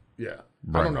him. Yeah.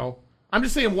 Bring I don't know. I'm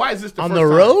just saying, why is this the On first the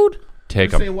time? road? Take I'm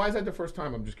just saying, him. why is that the first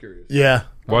time? I'm just curious. Yeah.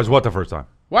 Was what the first time?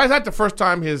 Why is that the first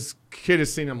time his kid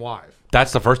has seen him live?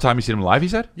 That's the first time you seen him live, he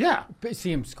said? Yeah.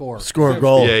 See him score. Score a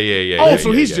goal. Yeah. Oh,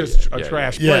 so he's just a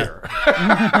trash player.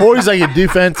 Or he's like a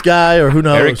defense guy, or who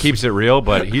knows. Eric keeps it real,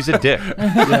 but he's a dick.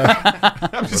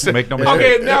 I'm just saying. Make no mistake.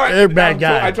 Okay, now They're bad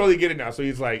guy. I totally get it now. So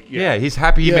he's like, Yeah, he's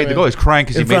happy he made the man. goal. He's crying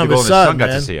because he In made the front goal of and his his son son, got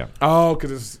to man. see him. Oh,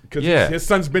 because Yeah. his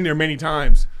son's been there many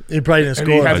times. He probably didn't And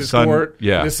he score. hasn't son- scored.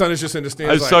 yeah. And his son is just in the I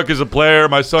stands. suck as a player.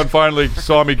 My son finally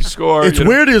saw me score. It's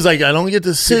weird. He was like, I don't get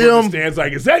to see in the him. stands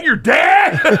like, is that your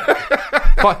dad?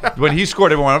 When he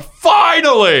scored, everyone went,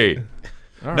 finally!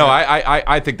 No,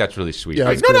 I think that's really sweet. Yeah,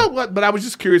 Like, it's no, cool. but I was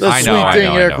just curious. The I sweet know, I thing,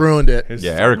 know, I Eric know. ruined it.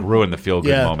 Yeah, Eric ruined the feel-good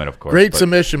Yeah. moment, of course. Great but-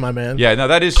 submission, my man. Yeah, no,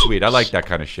 that is sweet. I like that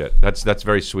kind of shit. That's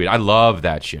very sweet. I love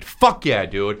that shit. Fuck yeah,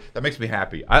 dude. That makes me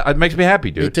happy. It makes me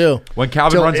happy, dude. Me too. When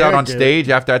Calvin Till runs out Eric on did. stage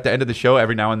at the end of the show,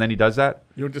 every now and then he does that.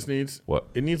 You know what this needs? What?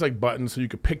 It needs like buttons so you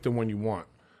can pick the one you want.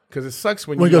 Because it sucks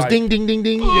when When it you goes like, ding, ding, ding,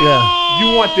 ding. Yeah.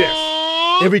 you want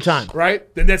this, Every time.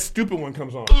 right? Then that stupid one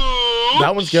comes on.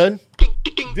 That one's good.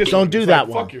 This Don't one, do it's that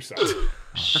like, one. Fuck yourself.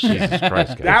 Jesus Christ,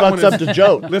 guys. That Fucks one up is, the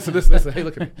joke. Listen. Hey,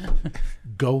 look at me.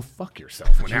 Go fuck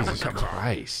yourself when that one comes on.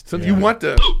 Christ. So if you want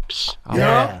to,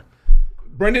 Yeah.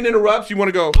 Brendan interrupts, you want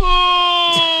to go,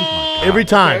 Every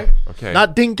time. Okay.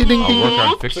 Not ding, ding, ding, I'll ding. work ding.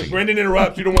 on fixing it. Brendan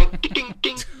interrupts, you don't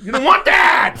want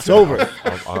that. It's over.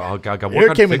 I'll work Eric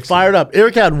on came in fixing fired up.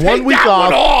 Eric had one Take week that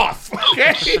off. one off.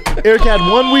 Okay. Eric had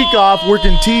 1 week off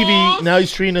working TV. Now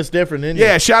he's treating us different, isn't he?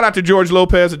 Yeah, shout out to George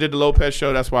Lopez that did the Lopez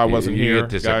show. That's why I wasn't you here. get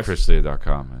this guys. at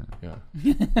chrislea.com,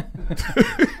 man.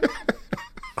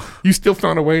 You still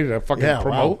found a way to fucking Yeah,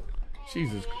 promote? wow.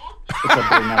 Jesus. What's up,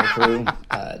 Golden Hour crew?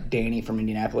 Danny from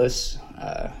Indianapolis.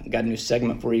 Got a new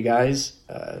segment for you guys.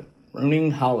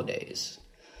 Ruining holidays.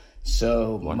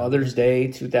 So Mother's Day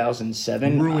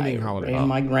 2007. Ruining I holidays. ran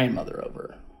my grandmother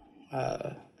over.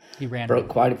 He ran. Broke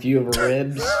quite a few of her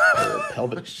ribs, her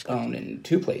pelvic bone in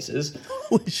 2 places,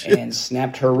 and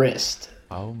snapped her wrist.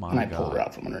 Oh my And I pulled her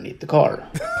out from underneath the car.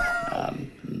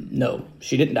 No,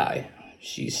 she didn't die.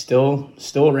 She's still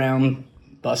around,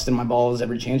 busting my balls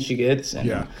every chance she gets,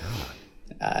 and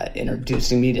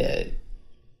introducing me to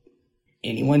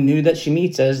anyone new that she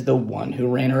meets as the one who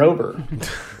ran her over.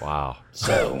 Wow.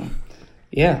 So,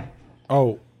 yeah.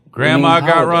 Oh, Grandma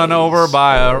got run over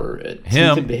by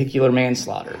him. Vehicular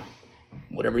manslaughter.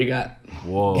 Whatever you got.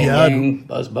 Whoa. Bang,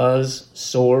 buzz, buzz,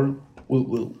 sore, woo,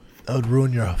 woo. That would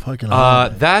ruin your fucking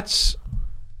holiday. That's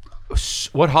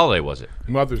what holiday was it?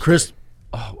 Mother's Day.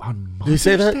 Oh, on Mother's Did you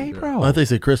say that? Day, bro? I thought they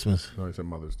said Christmas. No, he said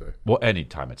Mother's Day. Well,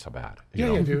 anytime it's so bad. You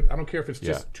know? dude. I don't care if it's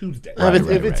just Tuesday.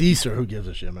 If it's Easter, who gives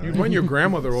a shit, man? You run your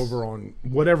grandmother over on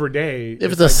whatever day.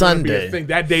 If it's a Sunday. Thing.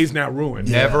 That day's now ruined.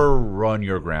 Never run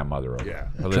your grandmother over. Yeah.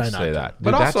 Let's say that.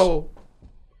 But Dude, also,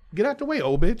 get out the way,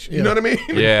 old bitch. You know what I mean?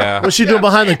 Yeah. What's she doing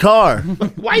behind the car?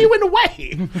 Why are you in the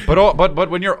way? But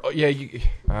when you're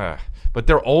but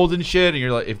they're old and shit, and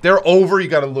you're like, if they're over, you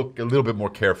got to look a little bit more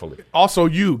carefully. Also,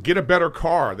 you get a better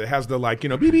car that has the beep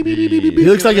beep beep beep beep. He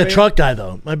looks like a truck guy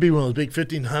though. Might be one of those big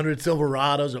 1500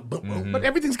 Silverados. But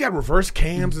everything's got reverse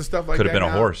cams and stuff like that. Could have been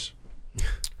a horse.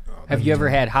 Have you ever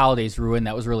had holidays ruined?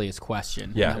 That was really his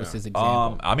question. Yeah, That was his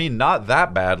example. I mean, not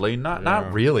that badly.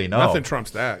 Not really. No, Nothing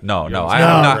trumps that. No. You know,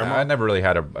 I never really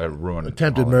had a ruined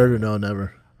Attempted murder? No,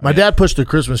 never. My dad pushed a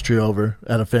Christmas tree over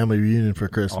at a family reunion for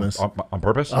Christmas on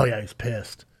purpose. Oh yeah, he's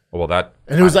pissed. Well, that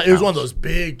and it was like it was one of those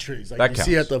big trees like that you counts.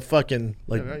 see at the fucking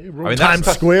like Times Times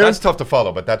Square. That's tough to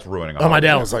follow, but that's ruining. Oh, my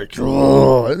dad was like,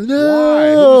 "Oh no!" Why?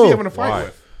 Who was he having a fight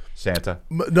with? Santa.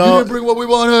 No, you didn't bring what we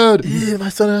wanted. Yeah, my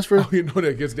son asked for. Oh, you know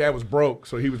that his dad was broke,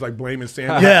 so he was like blaming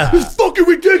Santa. Yeah, it's fucking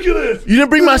ridiculous. You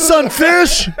didn't bring my son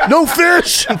fish? No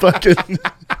fish. Fucking.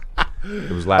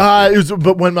 It was last. It was,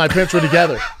 but when my parents were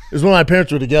together, and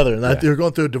they were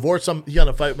going through a divorce. He got in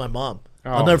a fight with my mom.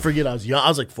 I'll never forget. I was young. I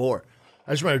was like 4.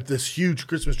 I just remember this huge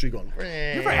Christmas tree going. You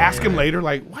ever ask him later,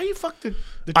 like, why you fucked the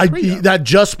tree up? That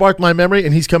just sparked my memory,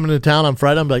 and he's coming to town on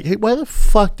Friday. I'm like, hey, why the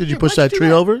fuck did you push that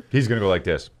tree over? He's gonna go like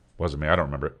this. Wasn't me. I don't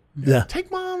remember it. Yeah.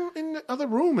 Take mom in the other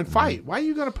room and fight. Why are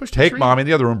you gonna push the Take tree? mom in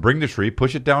the other room. Bring the tree.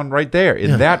 Push it down right there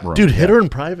in that room. Dude, hit her in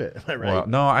private. Am I right? Well,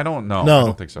 no, I don't know. No, I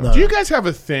don't think so. no. Do you guys have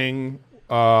a thing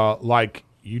like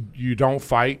you don't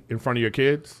fight in front of your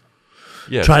kids?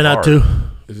 Yeah. Try not to.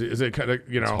 Is it kind of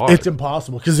It's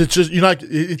impossible because it's just you're not.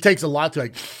 It takes a lot to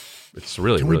like. It's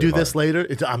really. Can we really do hard. this later?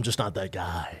 I'm just not that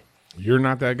guy. You're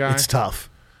not that guy. It's tough.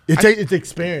 It's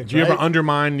experience. Do you right? ever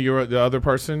undermine the other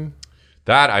person?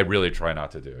 That I really try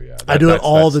not to do. Yeah, I do it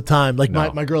all the time. Like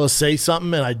my girl will say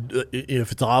something, and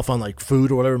if it's off on like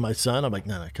food or whatever, my son, I'm like,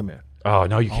 no, come here. Oh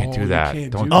no, you can't do that.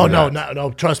 Don't.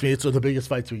 No. Trust me, it's the biggest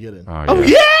fights we get in. Oh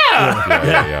yeah.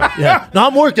 Yeah. No,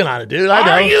 I'm working on it, dude. I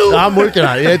know. Are you? No, I'm working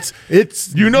on it.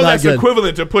 It's not that's good.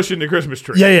 equivalent to pushing the Christmas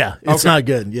tree. Yeah. It's Okay. not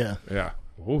good. Yeah. Yeah.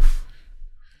 Oof.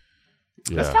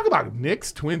 Yeah. Let's talk about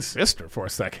Nick's twin sister for a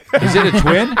second. Is it a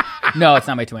twin? No, it's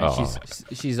not my twin. Oh.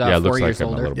 She's Yeah, it 4 looks like years him a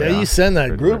older. little bit. Yeah, you send that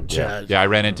Pretty group weird. chat. Yeah, I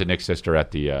ran into Nick's sister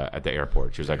at the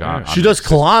airport. She was like, She does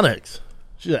colonics.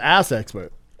 She's an ass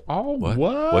expert. Oh, what?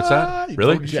 what? What's that?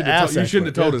 Really? You shouldn't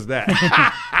have told us that.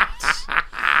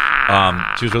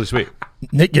 She was really sweet.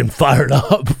 Nick getting fired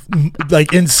up,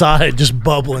 like inside, just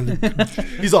bubbling.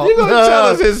 He's all. You gonna tell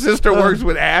us his sister works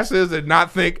with asses and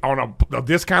not think on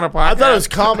this kind of podcast? I thought it was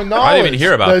common knowledge. I didn't even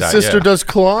hear about that. His sister does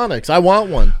colonics. I want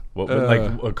one. What, like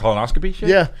a colonoscopy shit?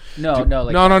 Yeah. No,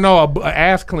 No,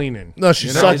 ass cleaning. No, she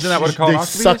sucks. Isn't that what a they colonoscopy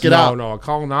suck is? it out. No, a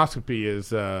colonoscopy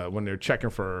is when they're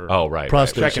checking for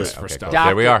prostate checking shit. for Okay, stuff. cool.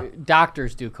 There we are.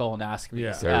 Doctors do colonoscopies.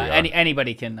 Yeah. There we are.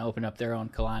 Anybody can open up their own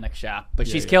colonic shop, but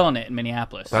she's killing it in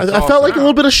Minneapolis. I felt like a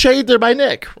little bit of shade there by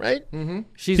Nick, right? Mm-hmm.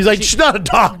 He's like, she's not a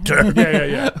doctor.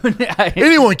 Yeah.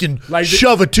 Anyone can Like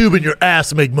shove a tube in your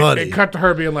ass and make money. It cut to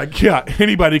her being like, yeah,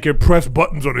 anybody can press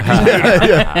buttons on a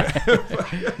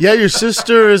computer. Yeah, your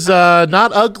sister is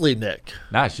not ugly, Nick.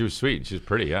 Nah, she was sweet. She was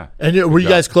pretty, yeah. And were you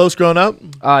guys close growing up?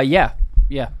 Yeah.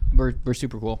 We're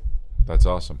super cool. That's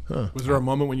awesome. Was there a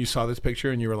moment when you saw this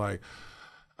picture and you were like,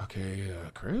 okay,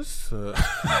 Chris?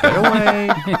 Get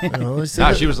away.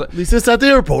 Nah, she was like, At least it's at the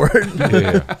airport.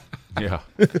 yeah.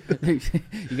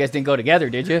 You guys didn't go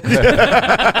together, did you?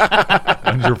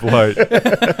 When's your flight?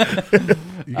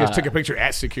 You guys took a picture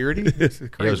at security? It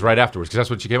was right afterwards because that's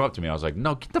when she came up to me. I was like,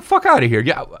 "No, get the fuck out of here!"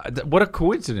 Yeah, what a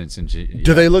coincidence! And she,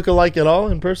 Do they look alike at all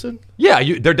in person? Yeah,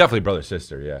 they're definitely brother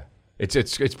sister. Yeah,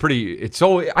 It's pretty. It's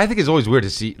so. I think it's always weird to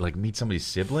see meet somebody's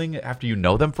sibling after you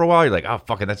know them for a while. You're like, oh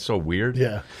fucking, that's so weird.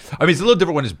 Yeah. I mean, it's a little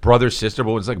different when it's brother sister,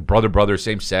 but when it's like brother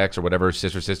same sex or whatever,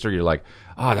 sister, you're like,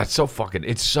 oh, that's so fucking.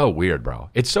 It's so weird, bro.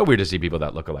 It's so weird to see people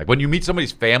that look alike. When you meet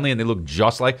somebody's family and they look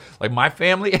just like my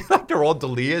family, like they're all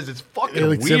D'Elia's. It's fucking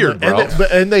weird, similar. bro.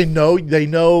 And they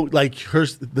know like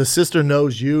the sister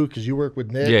knows you because you work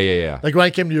with Nick. Yeah. Like when I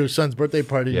came to your son's birthday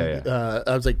party, I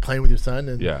was like playing with your son,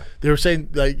 and they were saying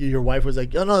like your wife was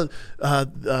like, oh no,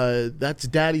 that's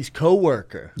Daddy's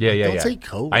coworker. Don't say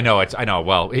coworker. I know.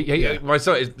 Well, my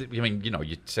son. I mean,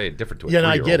 you say it different to a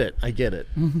 3-year-old. I get it.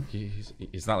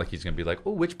 He's not like he's gonna be like,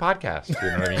 oh, which podcast? You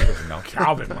know what I mean? He doesn't know.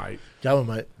 Calvin might.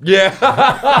 Yeah.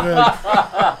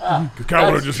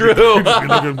 Calvin would just true. Be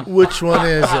looking, which one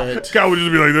is it? Calvin would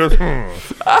just be like this.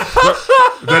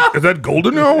 Is that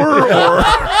golden hour or?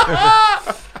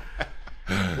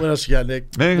 What else you got, Nick?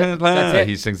 That's it.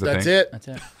 He sings the thing. That's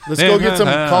it. Let's go get some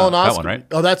colonoscopy. That one, right?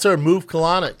 Oh, that's our move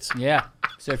colonics. Yeah.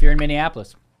 So if you're in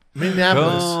Minneapolis.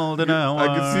 Golden hour.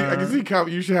 I can see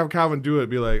Calvin. You should have Calvin do it.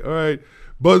 Be like, all right,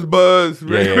 buzz.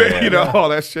 Yeah. All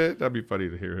that shit. That'd be funny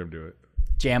to hear him do it.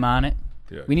 Jam on it.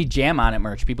 Yeah. We need Jam on it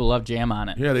merch. People love Jam on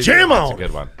it. Yeah, Jam on. That's a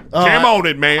good one. Jam on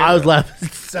it, man. I was laughing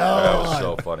that was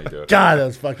so funny, dude. God, that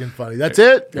was fucking funny. That's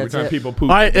it. Every time people poop.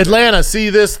 All right, Atlanta. See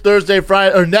you this Thursday,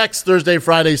 Friday, or next Thursday,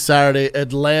 Friday, Saturday.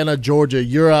 Atlanta, Georgia.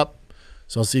 You're up.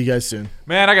 So I'll see you guys soon.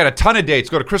 Man, I got a ton of dates.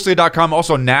 Go to chrisley.com.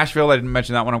 Also, Nashville. I didn't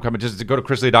mention that when I'm coming. Just go to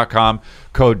chrisley.com.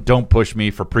 Code Don't Push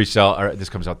Me for pre-sale. This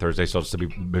comes out Thursday, so it'll be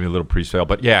maybe a little pre-sale.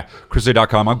 But yeah,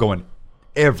 chrisley.com. I'm going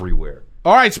everywhere.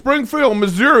 All right, Springfield,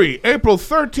 Missouri, April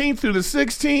 13th through the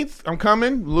 16th. I'm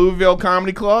coming. Louisville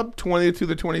Comedy Club, 20th to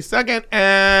the 22nd.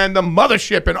 And the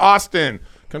Mothership in Austin.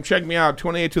 Come check me out,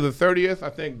 28th to the 30th.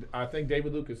 I think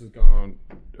David Lucas is going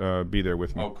to be there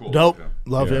with me. Oh, cool. Dope.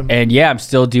 Love him. And yeah, I'm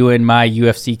still doing my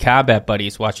UFC combat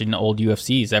buddies, watching old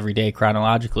UFCs every day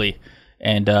chronologically.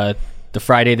 And the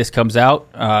Friday this comes out,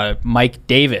 Mike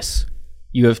Davis,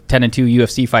 10-2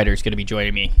 UFC fighter, is going to be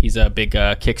joining me. He's a big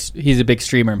he's a big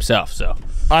streamer himself. So, all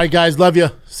right, guys, love you.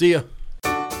 See ya.